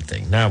Ducey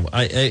thing. Now,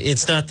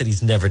 it's not that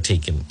he's never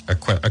taken a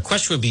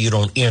question would be you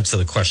don't answer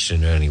the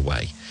question in any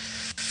way.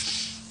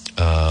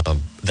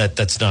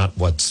 That's not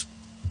what's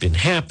been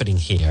happening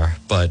here.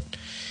 But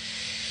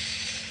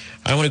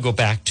I want to go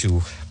back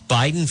to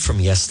Biden from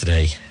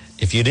yesterday.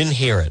 If you didn't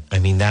hear it, I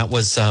mean, that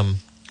was,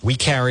 we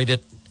carried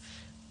it.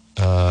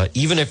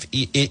 Even if,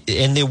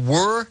 and there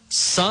were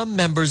some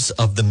members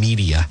of the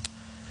media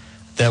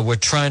that were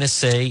trying to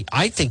say,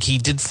 I think he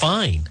did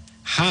fine.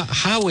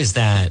 How is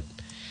that?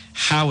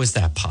 How is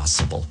that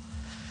possible?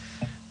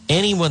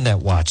 Anyone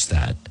that watched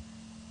that,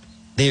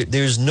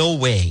 there's no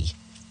way.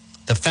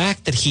 The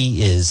fact that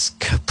he is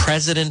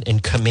president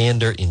and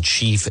commander in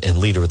chief and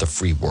leader of the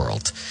free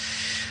world,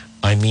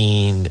 I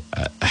mean,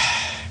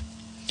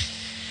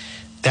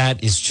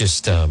 that is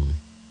just, I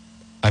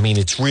mean,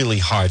 it's really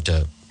hard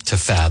to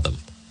fathom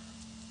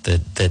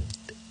that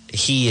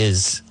he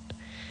is.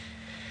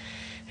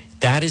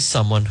 That is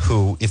someone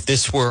who, if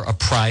this were a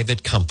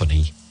private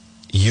company,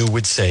 you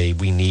would say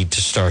we need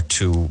to start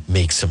to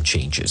make some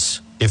changes.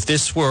 If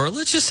this were,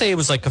 let's just say it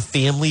was like a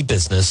family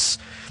business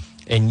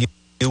and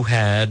you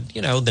had,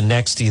 the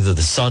next either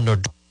the son or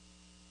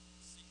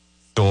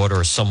daughter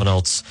or someone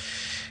else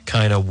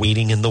kind of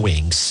waiting in the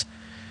wings,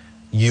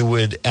 you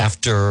would,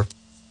 after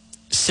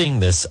seeing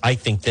this, I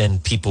think then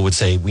people would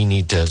say we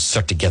need to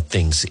start to get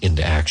things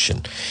into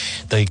action.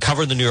 They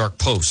covered the New York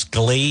Post,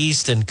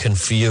 glazed and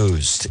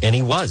confused, and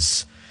he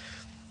was.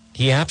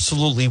 He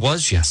absolutely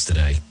was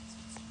yesterday.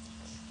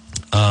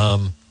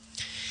 That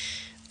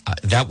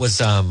was,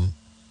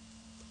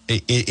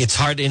 it's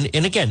hard.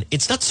 And again,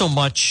 it's not so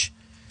much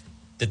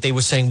that they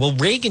were saying, well,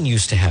 Reagan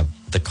used to have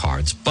the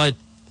cards, but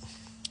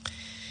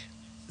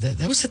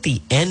that was at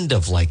the end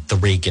of like the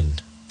Reagan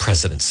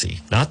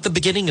presidency, not the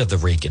beginning of the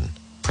Reagan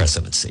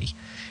presidency.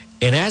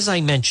 And as I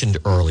mentioned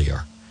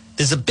earlier,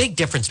 there's a big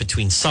difference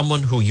between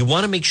someone who you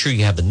want to make sure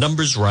you have the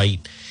numbers right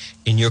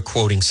and you're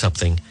quoting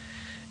something,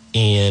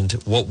 and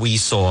what we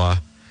saw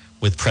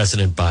with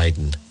President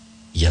Biden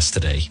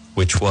yesterday,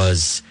 which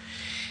was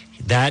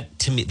that,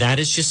 to me, that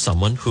is just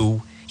someone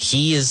who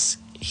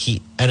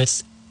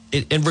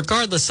and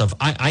regardless of,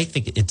 I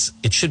think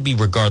it should be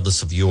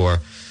regardless of your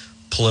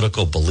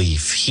political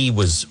belief. He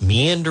was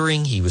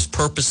meandering. He was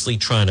purposely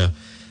trying to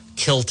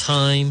kill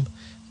time.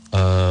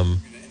 End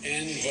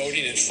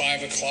voting at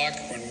 5 o'clock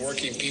when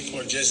working people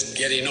are just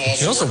getting off.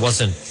 He also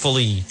wasn't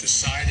fully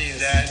deciding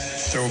that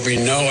there will be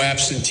no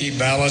absentee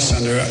ballots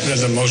under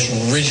the most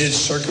rigid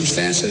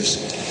circumstances.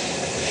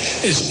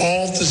 It's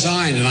all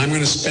designed, and I'm going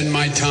to spend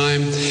my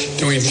time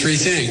doing three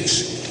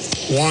things.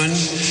 One,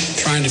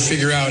 trying to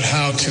figure out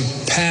how to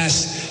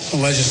pass the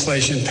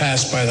legislation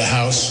passed by the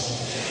House.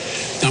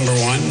 Number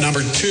one.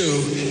 Number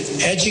two,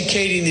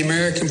 educating the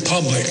American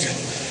public.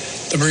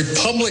 The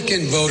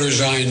Republican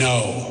voters I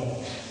know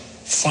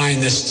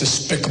find this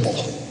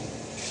despicable.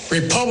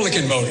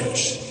 Republican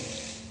voters,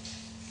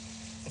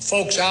 the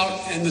folks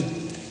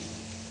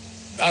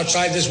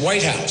outside this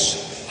White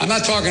House. I'm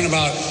not talking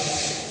about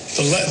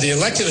the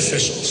elected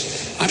officials.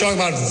 I'm talking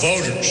about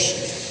voters.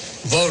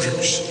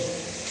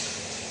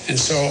 And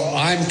so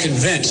I'm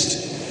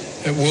convinced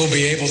that we'll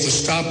be able to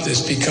stop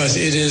this because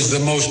it is the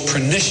most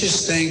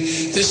pernicious thing.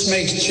 This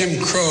makes Jim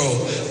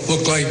Crow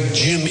look like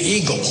Jim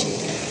Eagle.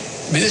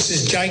 I mean, this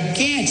is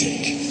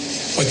gigantic,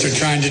 what they're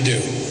trying to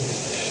do.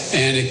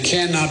 And it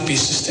cannot be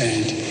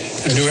sustained.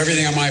 And do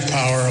everything in my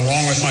power,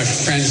 along with my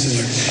friends in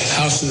the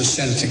House and the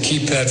Senate, to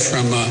keep that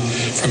from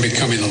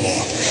becoming the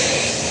law.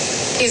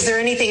 Is there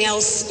anything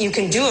else you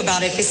can do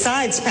about it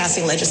besides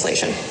passing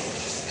legislation?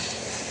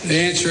 The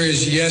answer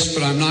is yes,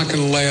 but I'm not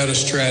going to lay out a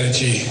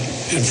strategy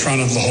in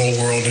front of the whole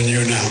world and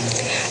you now.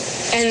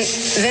 And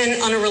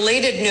then on a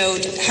related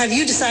note, have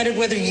you decided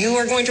whether you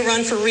are going to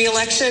run for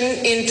re-election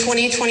in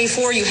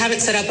 2024? You haven't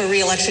set up a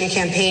re-election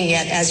campaign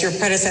yet, as your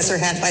predecessor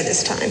had by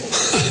this time.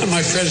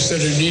 My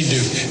predecessor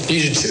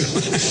needed to.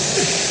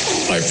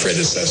 My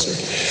predecessor.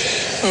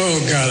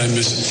 Oh, God, I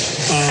miss it.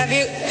 Have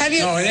you?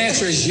 No, the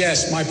answer is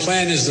yes. My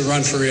plan is to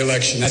run for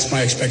re-election. That's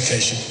my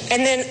expectation.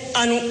 And then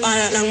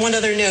on one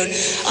other note,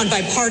 on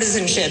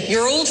bipartisanship,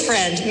 your old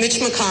friend, Mitch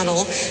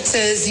McConnell,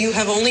 says you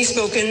have only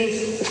spoken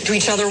to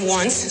each other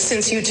once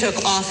since you took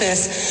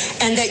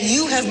office, and that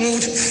you have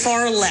moved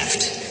far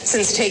left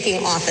since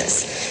taking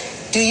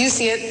office. Do you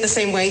see it the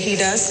same way he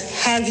does?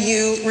 Have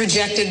you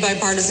rejected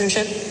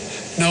bipartisanship?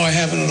 No, I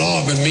haven't at all.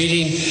 I've been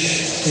meeting.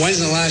 When's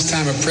the last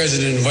time a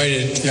president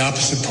invited the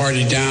opposite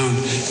party down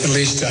at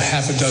least a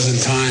half a dozen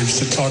times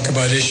to talk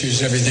about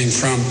issues, everything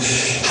from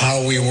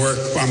how we work.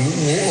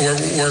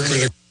 Work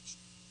with a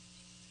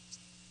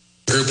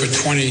group of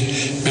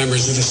 20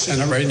 members of the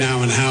Senate right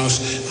now and House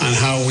on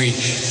how we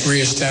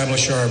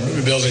reestablish our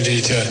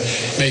ability to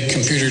make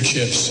computer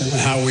chips,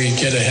 how we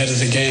get ahead of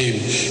the game,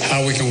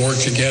 how we can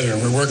work together.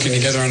 We're working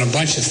together on a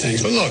bunch of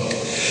things. But look,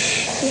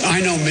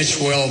 I know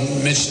Mitch well.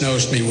 Mitch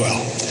knows me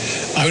well.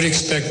 I would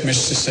expect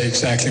Mitch to say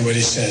exactly what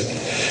he said.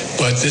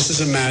 But this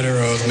is a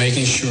matter of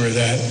making sure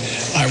that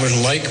I would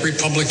like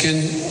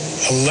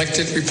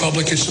elected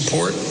Republican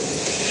support.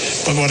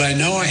 But what I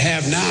know I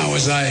have now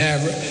is I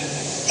have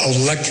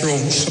electoral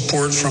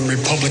support from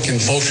Republican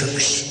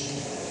voters.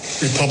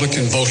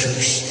 Republican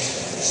voters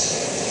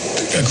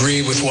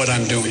agree with what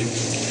I'm doing.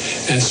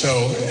 And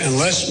so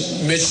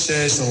unless Mitch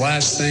says the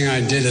last thing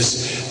I did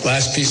is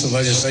last piece of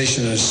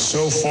legislation is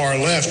so far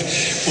left,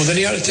 well, then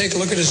he ought to take a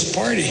look at his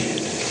party.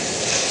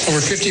 Over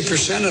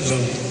 50% of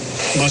them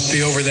must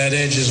be over that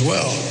edge as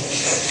well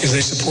because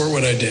they support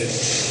what I did.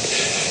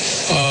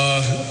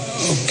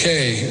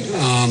 Okay.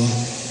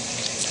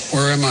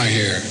 Where am I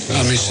here?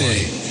 Let me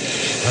see.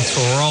 That's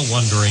what we're all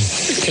wondering.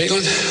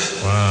 Caitlin?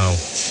 Wow.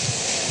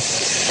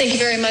 Thank you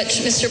very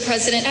much, Mr.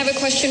 President. I have a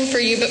question for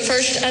you, but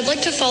first, I'd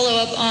like to follow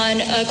up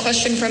on a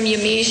question from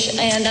Yamiche,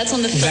 and that's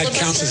on the filibuster. That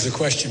counts as a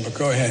question, but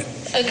go ahead.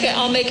 Okay,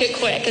 I'll make it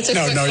quick. It's a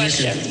quick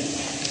question.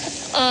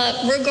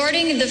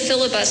 Regarding the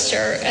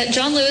filibuster, at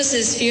John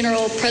Lewis's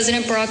funeral,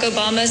 President Barack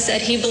Obama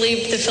said he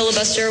believed the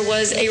filibuster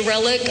was a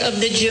relic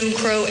of the Jim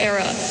Crow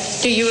era.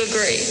 Do you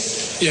agree?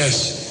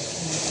 Yes.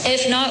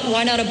 If not,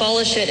 why not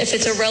abolish it if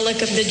it's a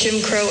relic of the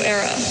Jim Crow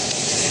era?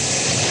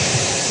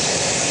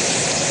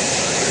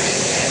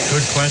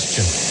 Good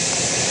question.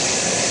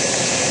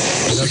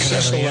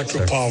 Successful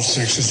electoral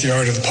politics is the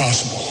art of the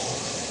possible.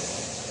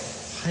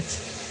 What?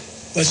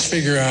 Let's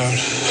figure out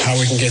how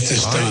we can get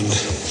this done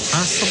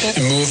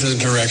and move in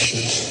the direction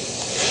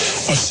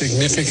of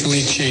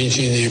significantly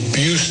changing the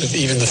abuse of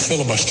even the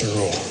filibuster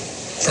rule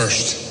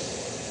first.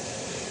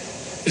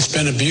 It's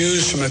been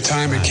abused from the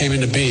time it came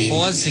into being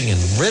pausing and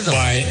rhythm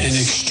by an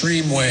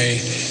extreme way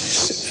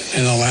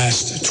in the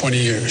last 20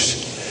 years.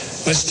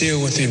 Let's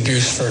deal with the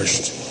abuse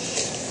first.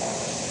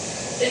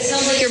 It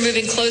sounds like you're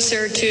moving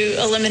closer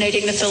to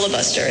eliminating the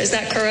filibuster. Is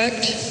that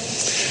correct?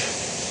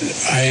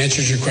 I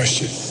answered your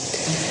question.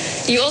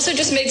 You also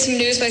just made some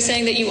news by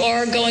saying that you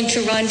are going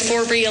to run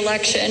for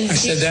re-election. I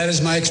said that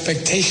is my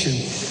expectation.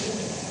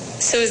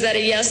 So is that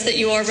a yes that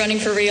you are running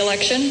for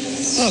re-election?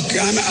 Look,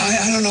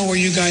 I don't know where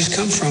you guys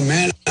come from,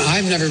 man.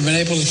 I've never been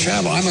able to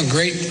travel. I'm a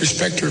great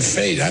respecter of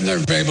fate. I've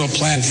never been able to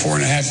plan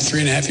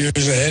 3.5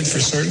 years ahead for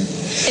certain.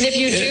 And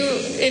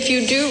if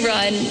you do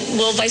run,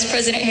 will Vice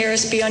President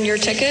Harris be on your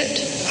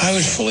ticket? I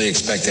would fully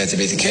expect that to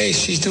be the case.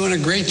 She's doing a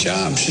great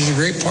job. She's a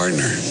great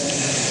partner.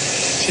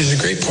 She's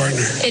a great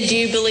partner. And do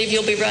you believe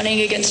you'll be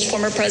running against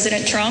former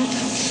President Trump?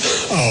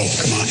 Oh,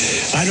 come on.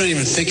 I don't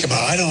even think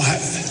about it.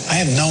 I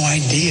have no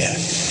idea.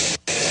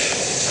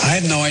 I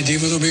have no idea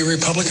whether it'll be a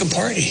Republican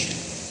Party.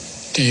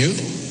 Do you?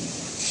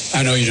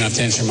 I know you don't have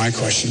to answer my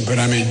question, but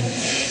I mean,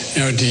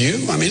 do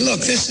you? I mean, look,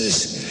 this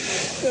is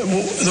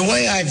the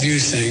way I view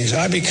things.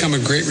 I become a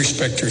great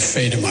respecter of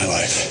fate in my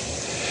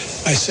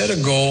life. I set a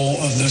goal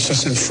of this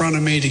that's in front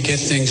of me to get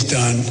things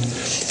done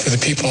for the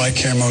people I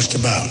care most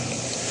about,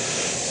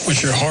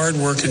 which are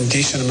hard-working,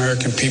 decent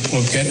American people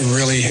who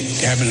really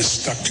having it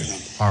stuck to them.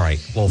 All right.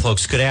 Well,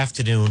 folks, good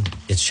afternoon.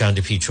 It's John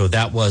DePietro.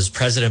 That was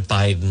President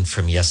Biden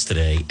from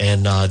yesterday.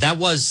 And that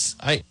was,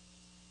 I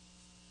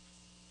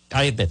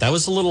admit, that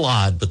was a little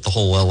odd with the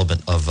whole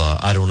element of,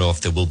 I don't know if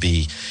there will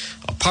be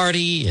a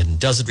party and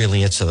doesn't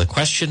really answer the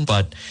question,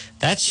 but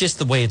that's just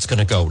the way it's going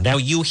to go. Now,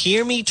 you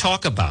hear me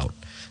talk about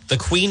the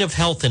Queen of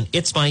Health and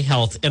It's My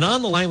Health. And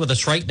on the line with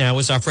us right now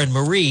is our friend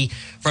Marie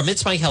from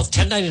It's My Health,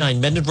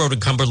 1099 Mendon Road in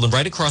Cumberland,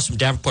 right across from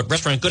Davenport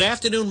Restaurant. Good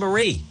afternoon,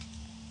 Marie.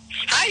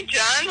 Hi,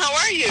 John. How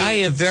are you? I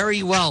am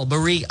very well.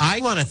 Marie,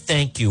 I want to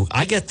thank you.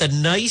 I get the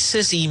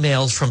nicest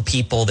emails from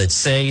people that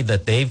say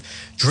that they've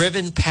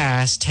driven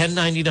past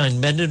 1099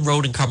 Mendon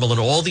Road in Cumberland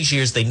all these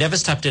years. They never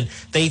stopped in.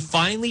 They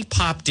finally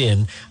popped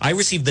in. I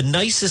received the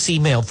nicest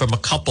email from a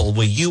couple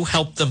where you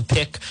helped them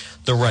pick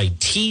the right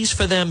teas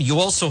for them. You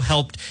also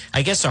helped,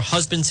 I guess her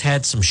husband's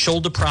had some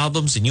shoulder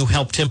problems, and you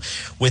helped him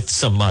with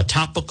some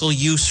topical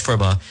use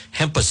from a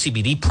hemp or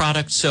CBD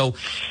product. So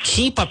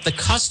keep up the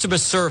customer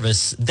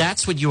service.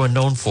 That's what you are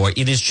known for.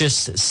 It is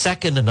just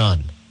second to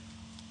none.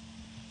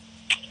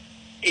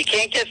 You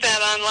can't get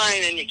that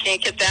online, and you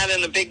can't get that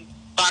in the big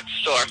box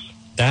store.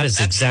 That's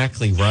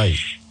exactly right.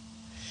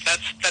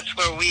 That's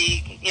where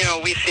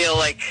we feel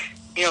like,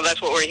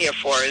 that's what we're here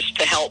for, is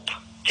to help,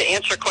 to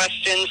answer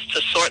questions,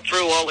 to sort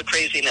through all the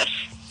craziness.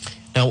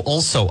 Now,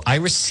 also, I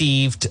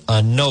received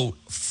a note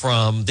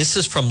this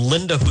is from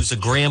Linda, who's a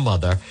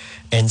grandmother,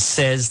 and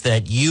says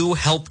that you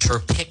helped her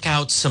pick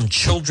out some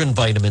children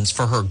vitamins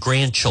for her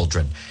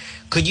grandchildren.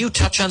 Could you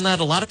touch on that?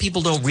 A lot of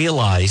people don't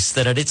realize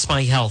that at It's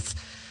My Health,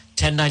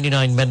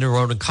 1099 Mendon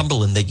Road in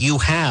Cumberland, that you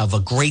have a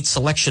great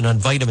selection on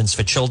vitamins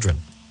for children.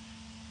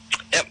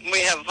 Yep, we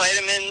have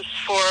vitamins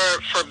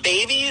for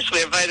babies. We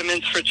have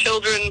vitamins for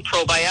children,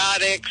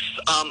 probiotics,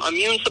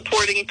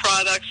 immune-supporting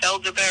products,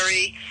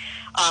 elderberry,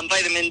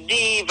 vitamin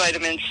D,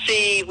 vitamin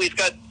C. We've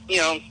got,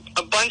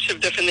 a bunch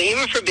of different things,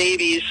 even for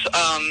babies,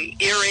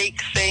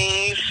 earache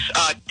things,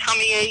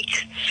 tummy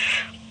ache.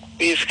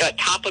 We've got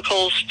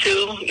topicals,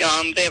 too.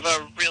 They have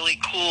a really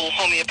cool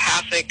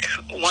homeopathic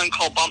one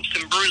called Bumps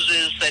and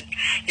Bruises that,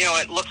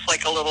 it looks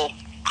like a little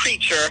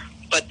creature,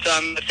 but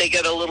if they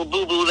get a little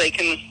boo-boo, they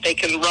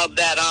can rub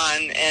that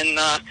on,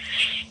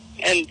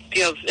 and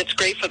it's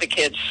great for the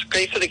kids.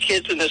 Great for the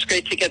kids, and it's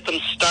great to get them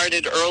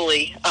started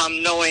early,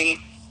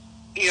 knowing,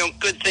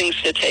 good things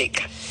to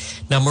take.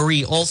 Now,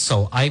 Marie,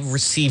 also, I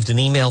received an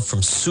email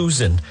from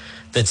Susan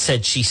that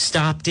said she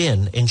stopped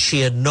in and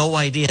she had no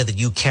idea that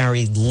you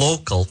carried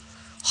local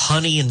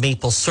honey and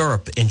maple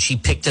syrup, and she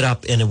picked it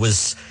up, and it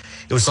was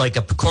like,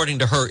 according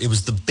to her, it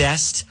was the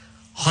best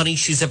honey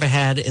she's ever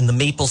had, and the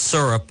maple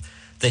syrup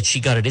that she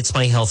got at It's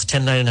My Health,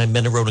 1099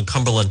 Mendon Road in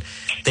Cumberland.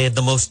 They had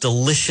the most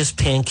delicious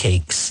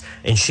pancakes,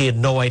 and she had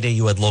no idea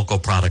you had local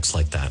products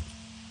like that.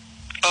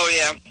 Oh,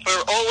 yeah.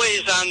 We're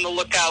always on the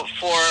lookout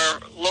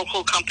for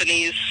local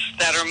companies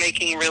that are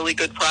making really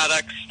good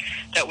products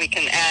that we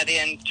can add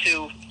in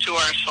to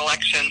our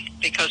selection,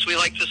 because we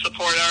like to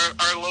support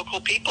our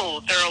local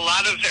people. There are a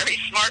lot of very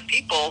smart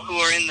people who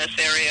are in this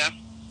area.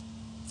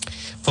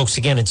 Folks,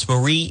 again, it's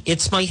Marie,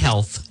 It's My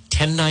Health,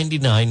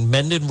 1099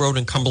 Mendon Road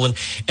in Cumberland.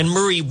 And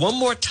Marie, one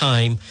more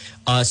time,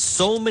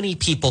 so many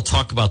people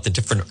talk about the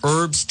different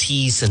herbs,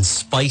 teas, and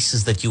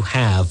spices that you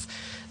have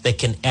that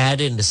can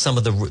add into some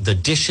of the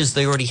dishes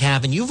they already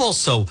have. And you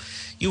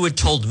had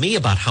told me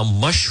about how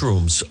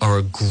mushrooms are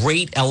a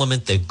great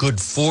element. They're good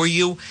for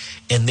you,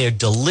 and they're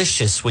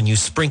delicious when you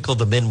sprinkle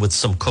them in with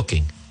some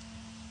cooking.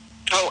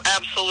 Oh,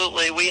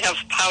 absolutely. We have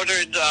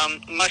powdered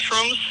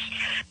mushrooms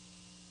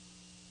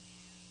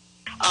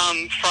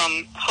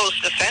from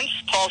Host Defense.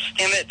 Paul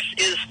Stimets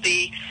is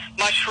the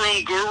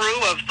mushroom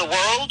guru of the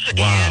world.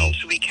 Wow. And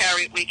we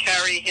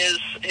carry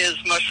his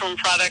mushroom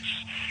products.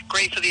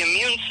 Great for the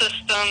immune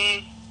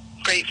system,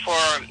 great for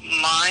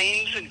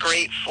mind,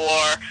 great for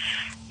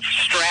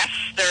stress.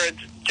 There are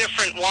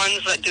different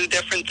ones that do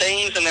different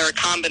things, and there are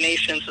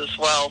combinations as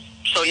well.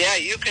 So, yeah,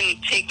 you can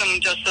take them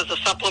just as a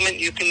supplement.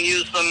 You can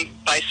use them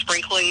by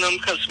sprinkling them,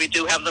 because we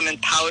do have them in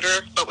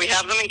powder, but we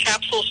have them in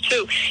capsules,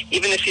 too.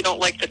 Even if you don't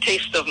like the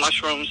taste of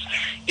mushrooms,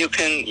 you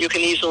can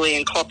easily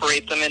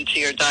incorporate them into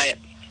your diet.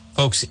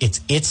 Folks,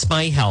 It's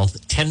My Health,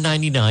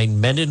 1099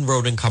 Mendon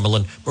Road in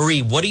Cumberland.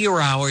 Marie, what are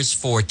your hours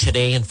for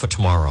today and for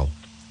tomorrow?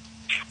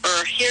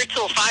 We're here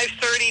till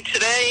 5:30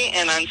 today,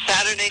 and on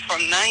Saturday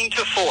from 9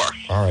 to 4.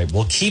 All right.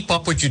 Well, keep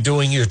up what you're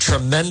doing. You're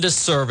tremendous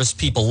service.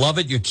 People love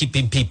it. You're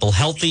keeping people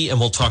healthy, and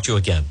we'll talk to you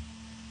again.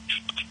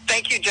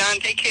 Thank you, John.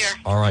 Take care.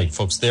 All right,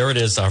 folks. There it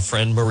is, our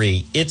friend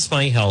Marie. It's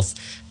My Health,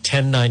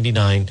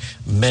 1099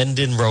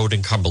 Mendon Road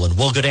in Cumberland.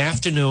 Well, good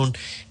afternoon.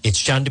 It's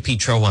John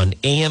DePietro on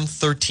AM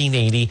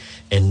 1380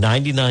 and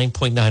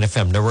 99.9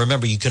 FM. Now,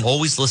 remember, you can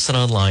always listen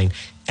online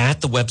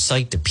at the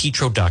website,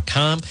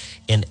 DePietro.com,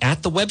 and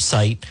at the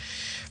website,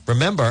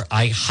 remember,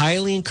 I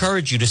highly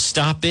encourage you to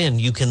stop in.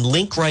 You can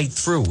link right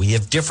through. We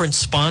have different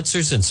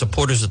sponsors and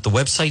supporters at the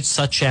website,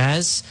 such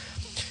as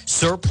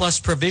Surplus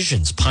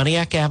Provisions,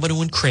 Pontiac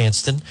Avenue in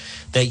Cranston,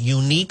 that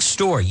unique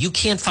store. You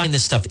can't find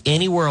this stuff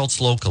anywhere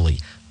else locally.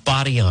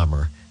 Body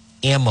armor,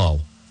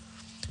 ammo,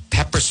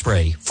 pepper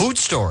spray, food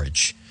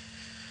storage.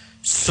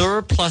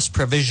 Surplus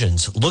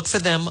Provisions. Look for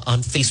them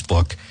on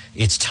Facebook.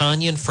 It's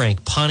Tanya and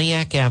Frank,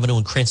 Pontiac Avenue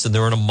in Cranston.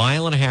 They're in a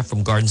mile and a half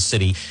from Garden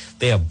City.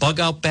 They have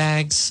bug-out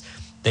bags.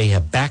 They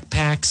have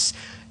backpacks.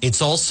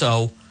 It's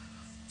also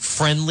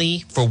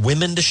friendly for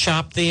women to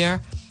shop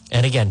there.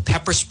 And again,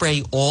 pepper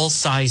spray, all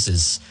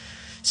sizes.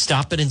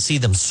 Stop it and see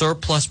them.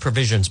 Surplus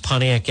Provisions,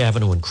 Pontiac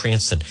Avenue in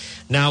Cranston.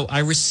 Now, I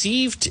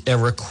received a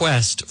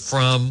request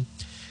from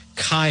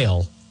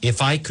Kyle,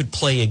 if I could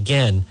play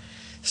again,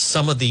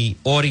 some of the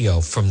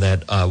audio from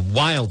that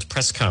wild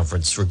press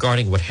conference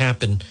regarding what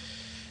happened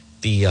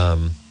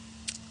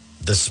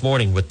this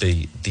morning with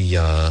the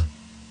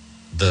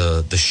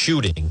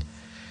shooting,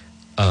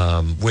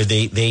 where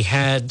they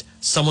had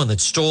someone that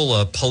stole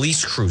a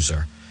police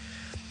cruiser.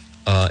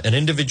 An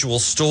individual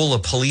stole a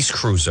police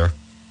cruiser.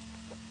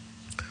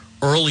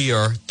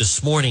 Earlier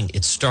this morning,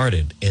 it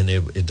started, and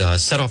it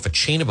set off a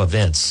chain of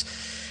events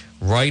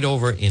right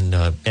over in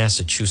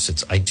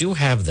Massachusetts. I do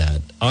have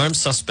that. Armed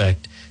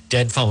suspect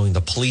dead following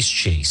the police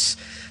chase.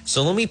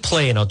 So let me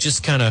play, and I'll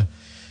just kind of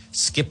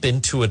skip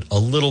into it a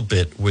little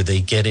bit where they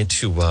get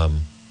into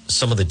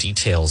some of the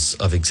details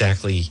of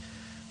exactly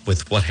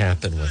with what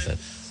happened with it.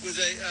 With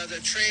the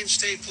trained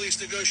state police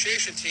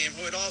negotiation team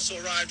who had also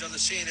arrived on the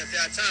scene at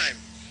that time.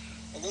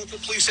 The local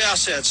police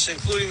assets,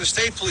 including the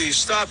state police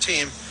stop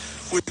team,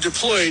 were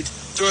deployed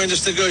during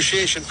this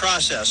negotiation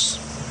process.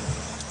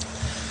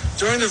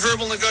 During the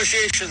verbal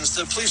negotiations,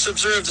 the police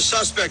observed the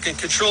suspect in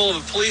control of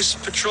a police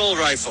patrol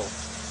rifle.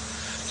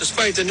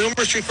 Despite the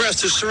numerous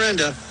requests to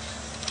surrender,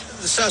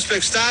 the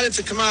suspect started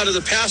to come out of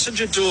the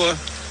passenger door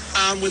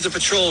armed with a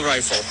patrol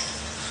rifle.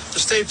 The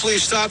state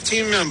police stop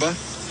team member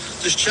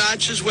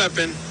discharged his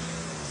weapon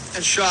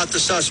and shot the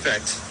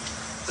suspect.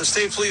 The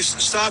state police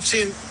stop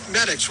team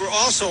medics were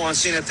also on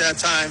scene at that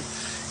time,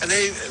 and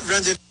they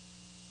rendered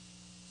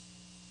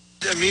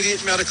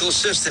immediate medical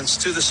assistance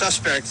to the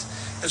suspect,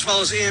 as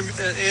well as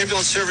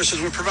ambulance services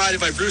were provided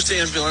by Brewster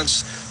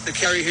Ambulance, the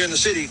carrier here in the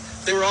city.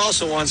 They were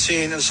also on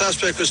scene, and the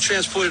suspect was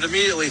transported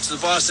immediately to the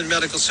Boston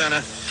Medical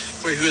Center,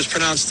 where he was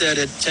pronounced dead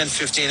at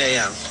 10:15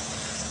 a.m.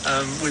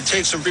 We'd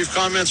take some brief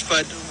comments,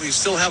 but we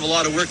still have a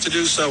lot of work to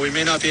do, so we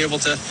may not be able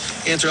to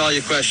answer all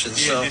your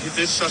questions. Yeah, so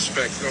this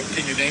suspect,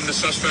 can you name the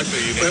suspect? Or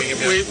are you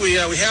naming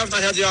him? We have not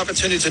had the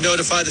opportunity to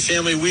notify the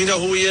family. We know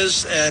who he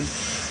is, and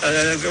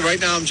right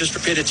now I'm just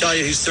prepared to tell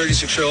you he's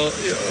 36 years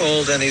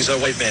old and he's a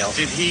white male.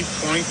 Did he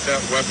point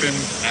that weapon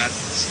at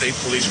state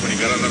police when he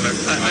got on the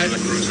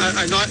cruiser?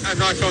 I'm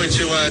not going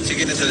to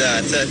get into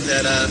that.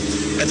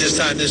 At this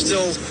time, they're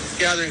still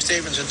gathering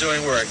statements and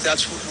doing work.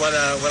 That's what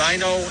I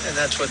know, and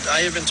that's what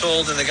I have been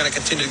told, and they're going to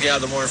continue to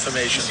gather more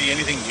information. Do you see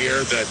anything here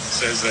that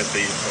says that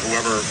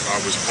whoever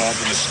was involved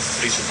in this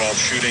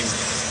police-involved shooting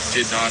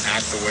did not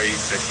act the way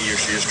that he or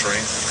she is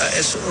trained?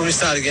 Let me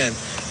start again.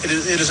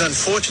 It is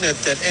unfortunate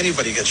that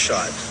anybody gets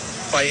shot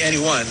by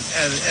anyone,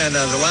 and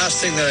the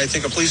last thing that I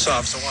think a police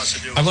officer wants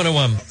to do. I want to.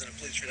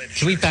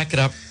 Can we back it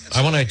up?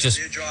 I want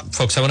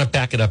to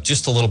back it up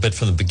just a little bit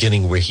from the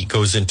beginning, where he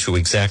goes into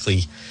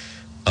exactly.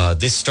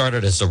 This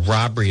started as a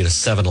robbery at a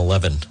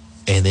 7-Eleven,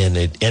 and then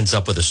it ends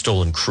up with a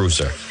stolen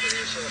cruiser.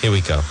 Here we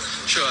go.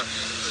 Sure.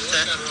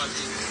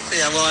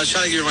 Yeah, well, I was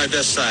trying to give you my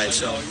best side,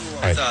 so.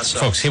 All right,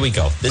 folks, here we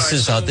go. This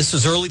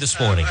is early this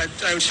morning. I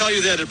would tell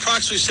you that at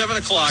approximately 7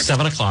 o'clock.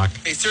 7 o'clock.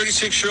 A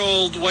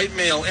 36-year-old white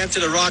male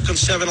entered a Rockland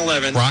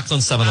 7-Eleven.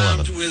 Rockland 7-Eleven.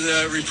 Armed with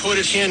a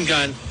reported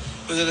handgun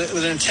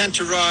with an intent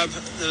to rob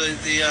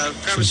the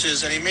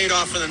premises, and he made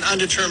off with an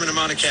undetermined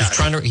amount of cash.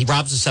 He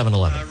robs a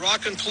 7-Eleven.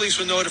 Rockland police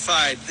were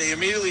notified. They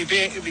immediately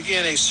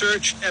began a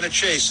search and a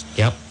chase.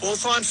 Yep.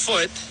 Both on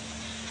foot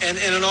and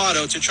in an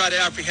auto to try to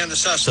apprehend the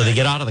suspect. So they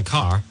get out of the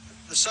car.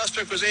 The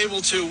suspect was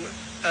able to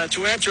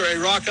enter a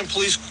Rockland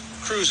police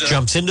cruiser.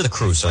 Jumps into the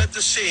cruiser. Fled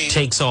the scene.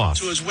 Takes off.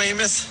 Towards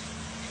Weymouth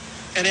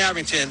and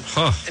Abington.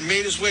 And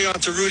made his way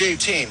onto Route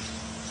 18.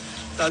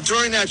 Now,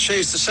 during that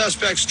chase, the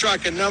suspect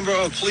struck a number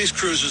of police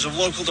cruisers of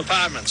local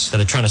departments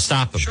that are trying to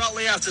stop him.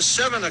 Shortly after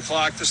 7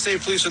 o'clock, the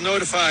state police were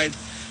notified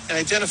and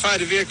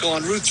identified a vehicle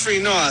on Route 3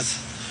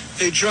 North.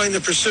 They joined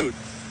the pursuit.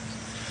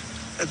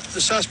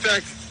 The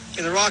suspect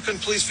in the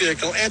Rockland police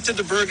vehicle entered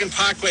the Bergen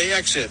Parkway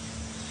exit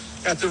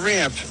at the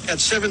ramp at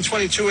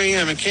 7:22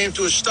 a.m. and came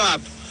to a stop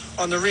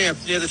on the ramp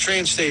near the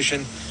train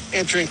station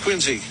entering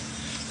Quincy.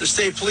 The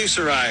state police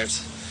arrived,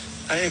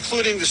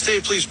 including the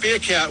state police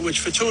Bearcat, which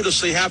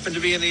fortuitously happened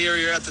to be in the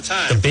area at the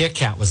time. The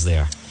Bearcat was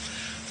there.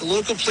 The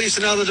local police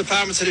and other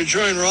departments that had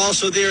joined were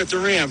also there at the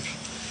ramp.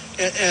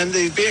 And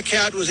the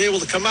Bearcat was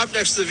able to come up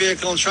next to the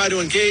vehicle and try to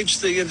engage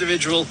the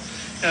individual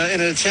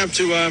in an attempt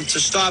to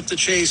stop the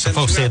chase. And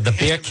folks, they had the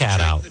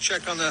Bearcat out. To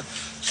check on the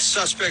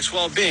suspect's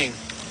well-being.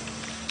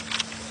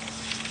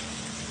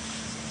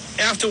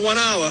 After 1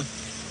 hour,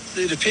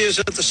 it appears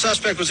that the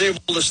suspect was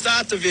able to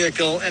start the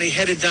vehicle, and he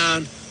headed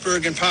down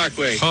Bergen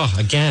Parkway.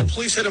 Again. The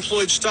police had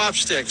employed stop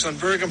sticks on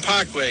Bergen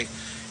Parkway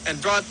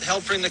and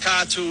helped bring the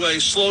car to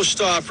a slow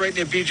stop right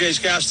near BJ's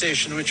gas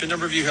station, which a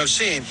number of you have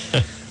seen.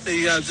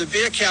 The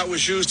Bearcat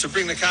was used to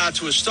bring the car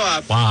to a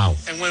stop. Wow.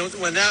 And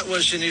when that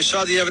was, and you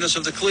saw the evidence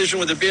of the collision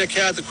with the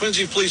Bearcat, the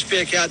Quincy Police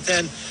Bearcat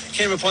then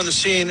came upon the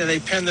scene and they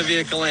penned the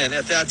vehicle in.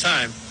 At that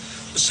time,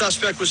 the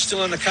suspect was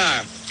still in the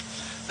car.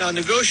 Now,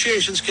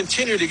 negotiations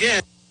continued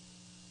again,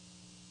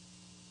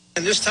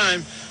 and this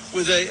time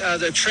with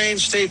the trained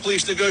state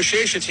police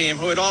negotiation team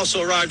who had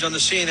also arrived on the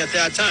scene at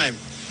that time.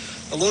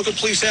 The local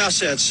police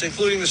assets,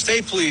 including the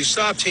state police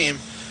stop team,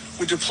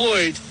 were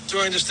deployed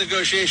during this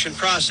negotiation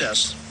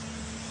process.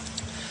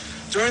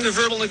 During the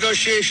verbal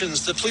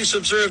negotiations, the police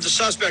observed the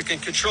suspect in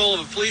control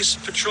of a police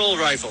patrol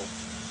rifle.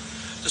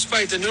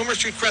 Despite the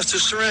numerous requests to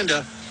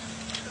surrender,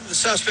 the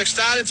suspect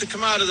started to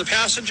come out of the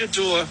passenger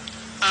door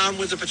armed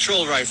with a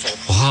patrol rifle.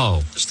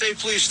 Wow. The state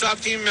police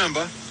stopped the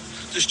member,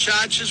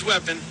 discharged his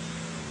weapon,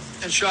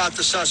 and shot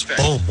the suspect.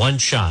 Boom, one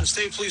shot. The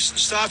state police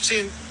stop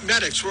scene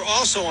medics were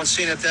also on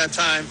scene at that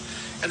time,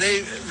 and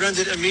they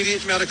rendered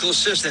immediate medical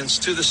assistance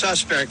to the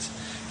suspect,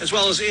 as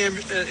well as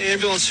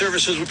ambulance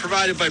services were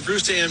provided by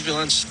Brewster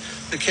Ambulance,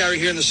 the carrier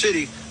here in the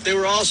city. They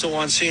were also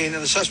on scene,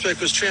 and the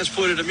suspect was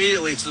transported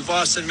immediately to the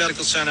Boston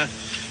Medical Center,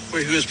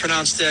 where he was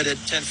pronounced dead at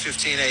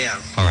 10:15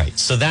 a.m. All right,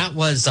 so that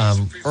was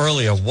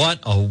earlier. What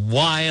a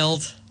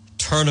wild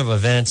turn of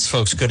events,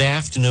 folks. Good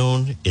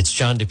afternoon. It's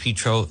John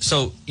DePietro.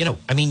 So,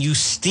 you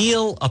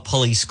steal a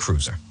police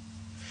cruiser.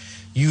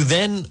 You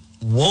then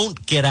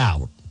won't get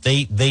out.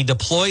 They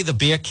deploy the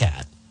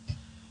Bearcat.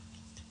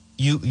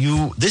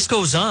 This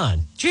goes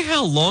on. Do you know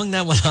how long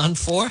that went on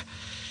for?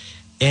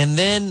 And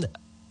then,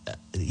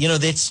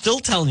 they're still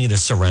telling you to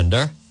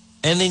surrender.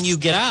 And then you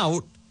get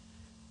out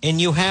and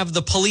you have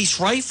the police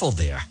rifle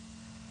there.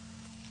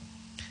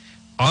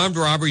 Armed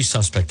robbery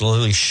suspect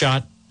literally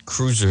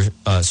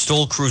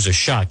stole cruiser,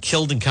 shot,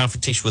 killed in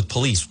confrontation with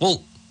police.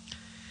 Well,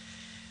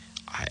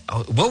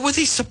 what were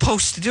they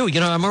supposed to do?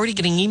 I'm already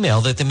getting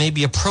email that there may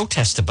be a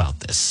protest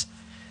about this.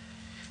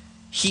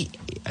 He's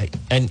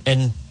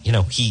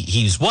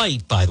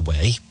white, by the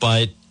way,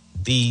 but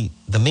the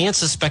man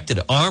suspected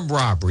armed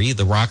robbery,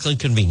 the Rockland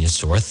convenience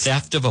store,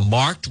 theft of a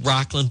marked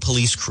Rockland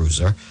police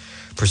cruiser,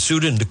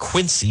 pursued into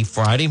Quincy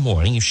Friday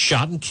morning. He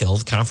shot and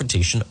killed,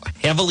 confrontation,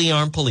 heavily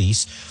armed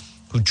police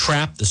who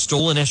trapped the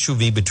stolen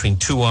SUV between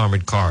two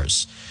armored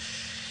cars.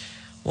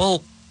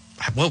 Well,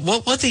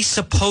 what were they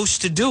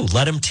supposed to do?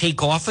 Let him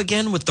take off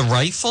again with the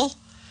rifle?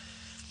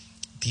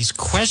 These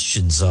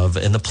questions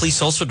and the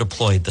police also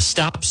deployed the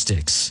stop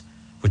sticks,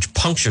 which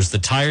punctures the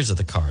tires of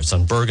the cars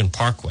on Bergen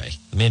Parkway.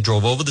 The man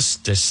drove over the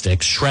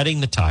sticks,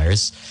 shredding the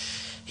tires.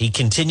 He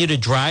continued to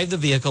drive the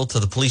vehicle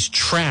till the police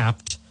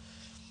trapped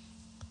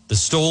the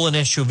stolen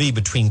SUV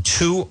between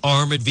two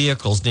armored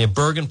vehicles near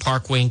Bergen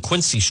Parkway and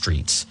Quincy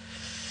Streets.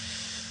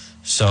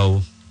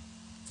 So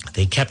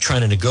they kept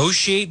trying to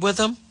negotiate with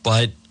him,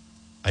 but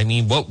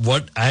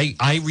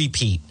I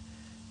repeat,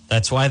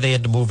 that's why they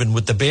had to move in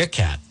with the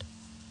Bearcat.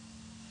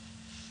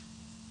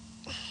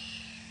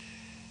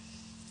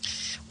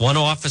 One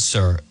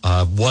officer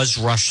was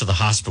rushed to the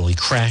hospital. He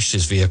crashed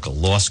his vehicle,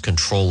 lost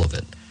control of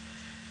it.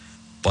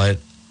 But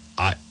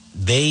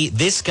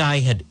this guy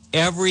had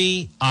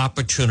every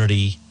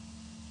opportunity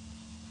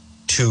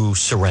to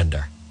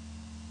surrender.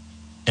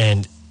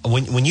 And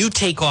when you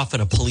take off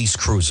in a police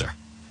cruiser,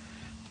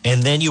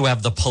 and then you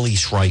have the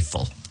police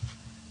rifle,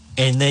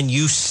 and then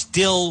you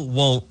still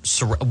won't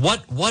surrender,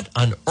 what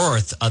on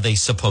earth are they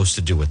supposed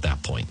to do at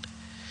that point?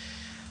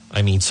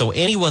 So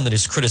anyone that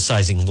is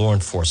criticizing law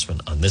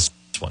enforcement on this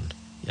one,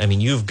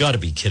 you've got to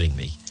be kidding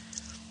me.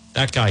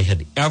 That guy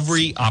had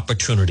every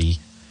opportunity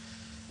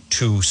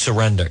to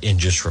surrender and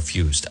just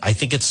refused. I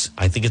think it's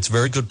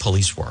very good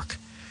police work.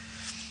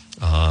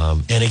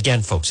 And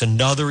again, folks,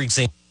 another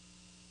example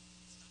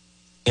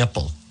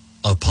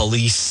of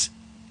police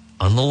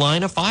on the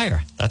line of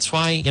fire. That's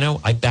why,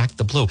 I back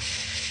the blue.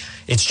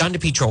 It's John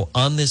DePietro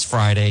on this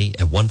Friday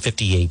at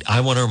 1:58. I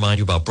want to remind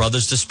you about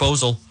Brothers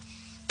Disposal.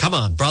 Come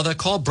on, brother,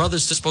 call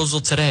Brothers Disposal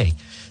today.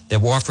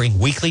 They're offering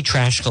weekly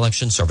trash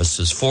collection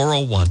services,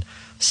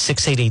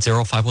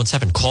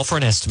 401-688-0517. Call for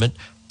an estimate,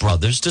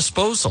 Brothers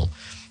Disposal,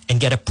 and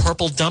get a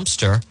purple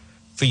dumpster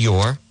for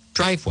your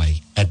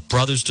driveway at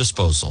Brothers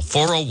Disposal,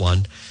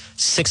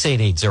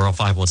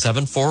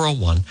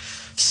 401-688-0517,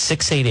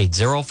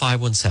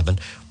 401-688-0517,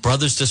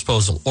 Brothers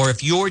Disposal. Or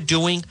if you're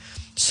doing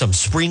some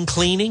spring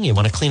cleaning, you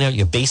want to clean out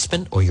your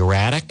basement or your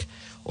attic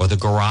or the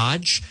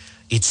garage,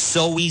 it's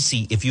so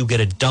easy if you get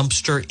a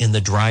dumpster in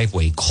the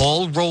driveway.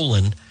 Call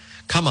Roland.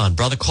 Come on,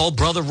 brother. Call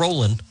Brother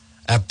Roland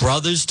at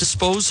Brothers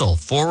Disposal,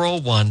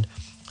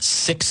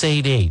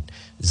 401-688-0517,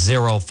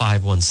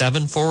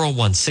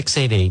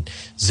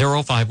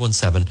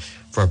 401-688-0517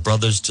 for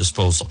Brothers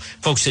Disposal.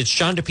 Folks, it's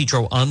John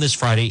DePietro on this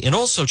Friday. And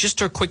also,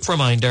 just a quick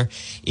reminder,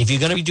 if you're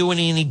going to be doing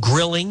any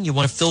grilling, you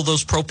want to fill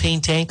those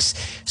propane tanks,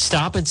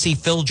 stop and see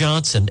Phil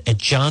Johnson at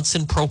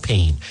Johnson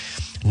Propane.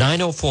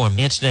 904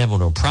 Mansion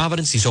Avenue,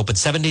 Providence. He's open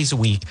 7 days a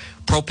week.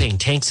 Propane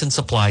tanks and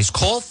supplies.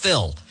 Call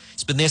Phil.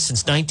 He's been there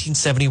since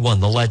 1971.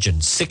 The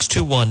legend.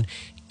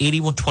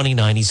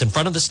 621-8129. He's in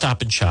front of the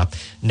Stop and Shop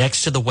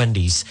next to the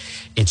Wendy's.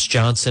 It's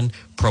Johnson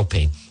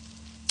Propane.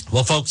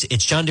 Well, folks,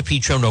 it's John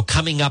DePietro. No,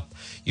 coming up,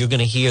 you're going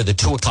to hear the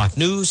 2 o'clock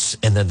news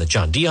and then the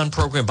John Dion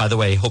program. By the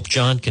way, I hope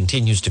John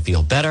continues to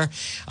feel better.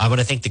 I want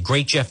to thank the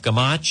great Jeff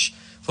Gamach.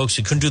 Folks,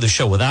 who couldn't do the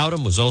show without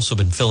him, was also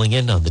been filling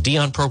in on the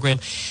Dion program.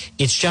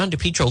 It's John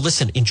DePietro.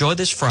 Listen, enjoy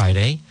this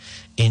Friday.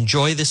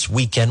 Enjoy this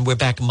weekend. We're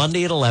back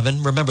Monday at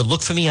 11. Remember,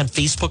 look for me on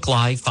Facebook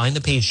Live. Find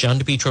the page, John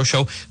DePietro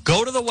Show.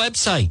 Go to the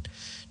website,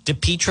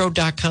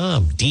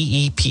 DePietro.com,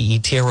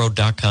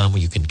 DePietro.com,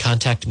 where you can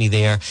contact me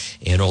there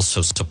and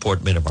also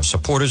support many of our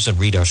supporters and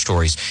read our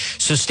stories.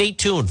 So stay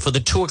tuned for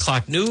the 2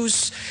 o'clock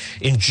news.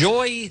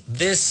 Enjoy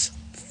this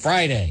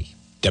Friday.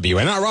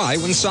 WNRI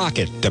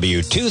Woonsocket,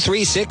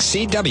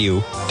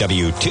 W236CW,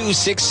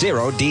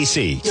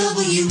 W260DC.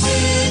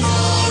 WNRI.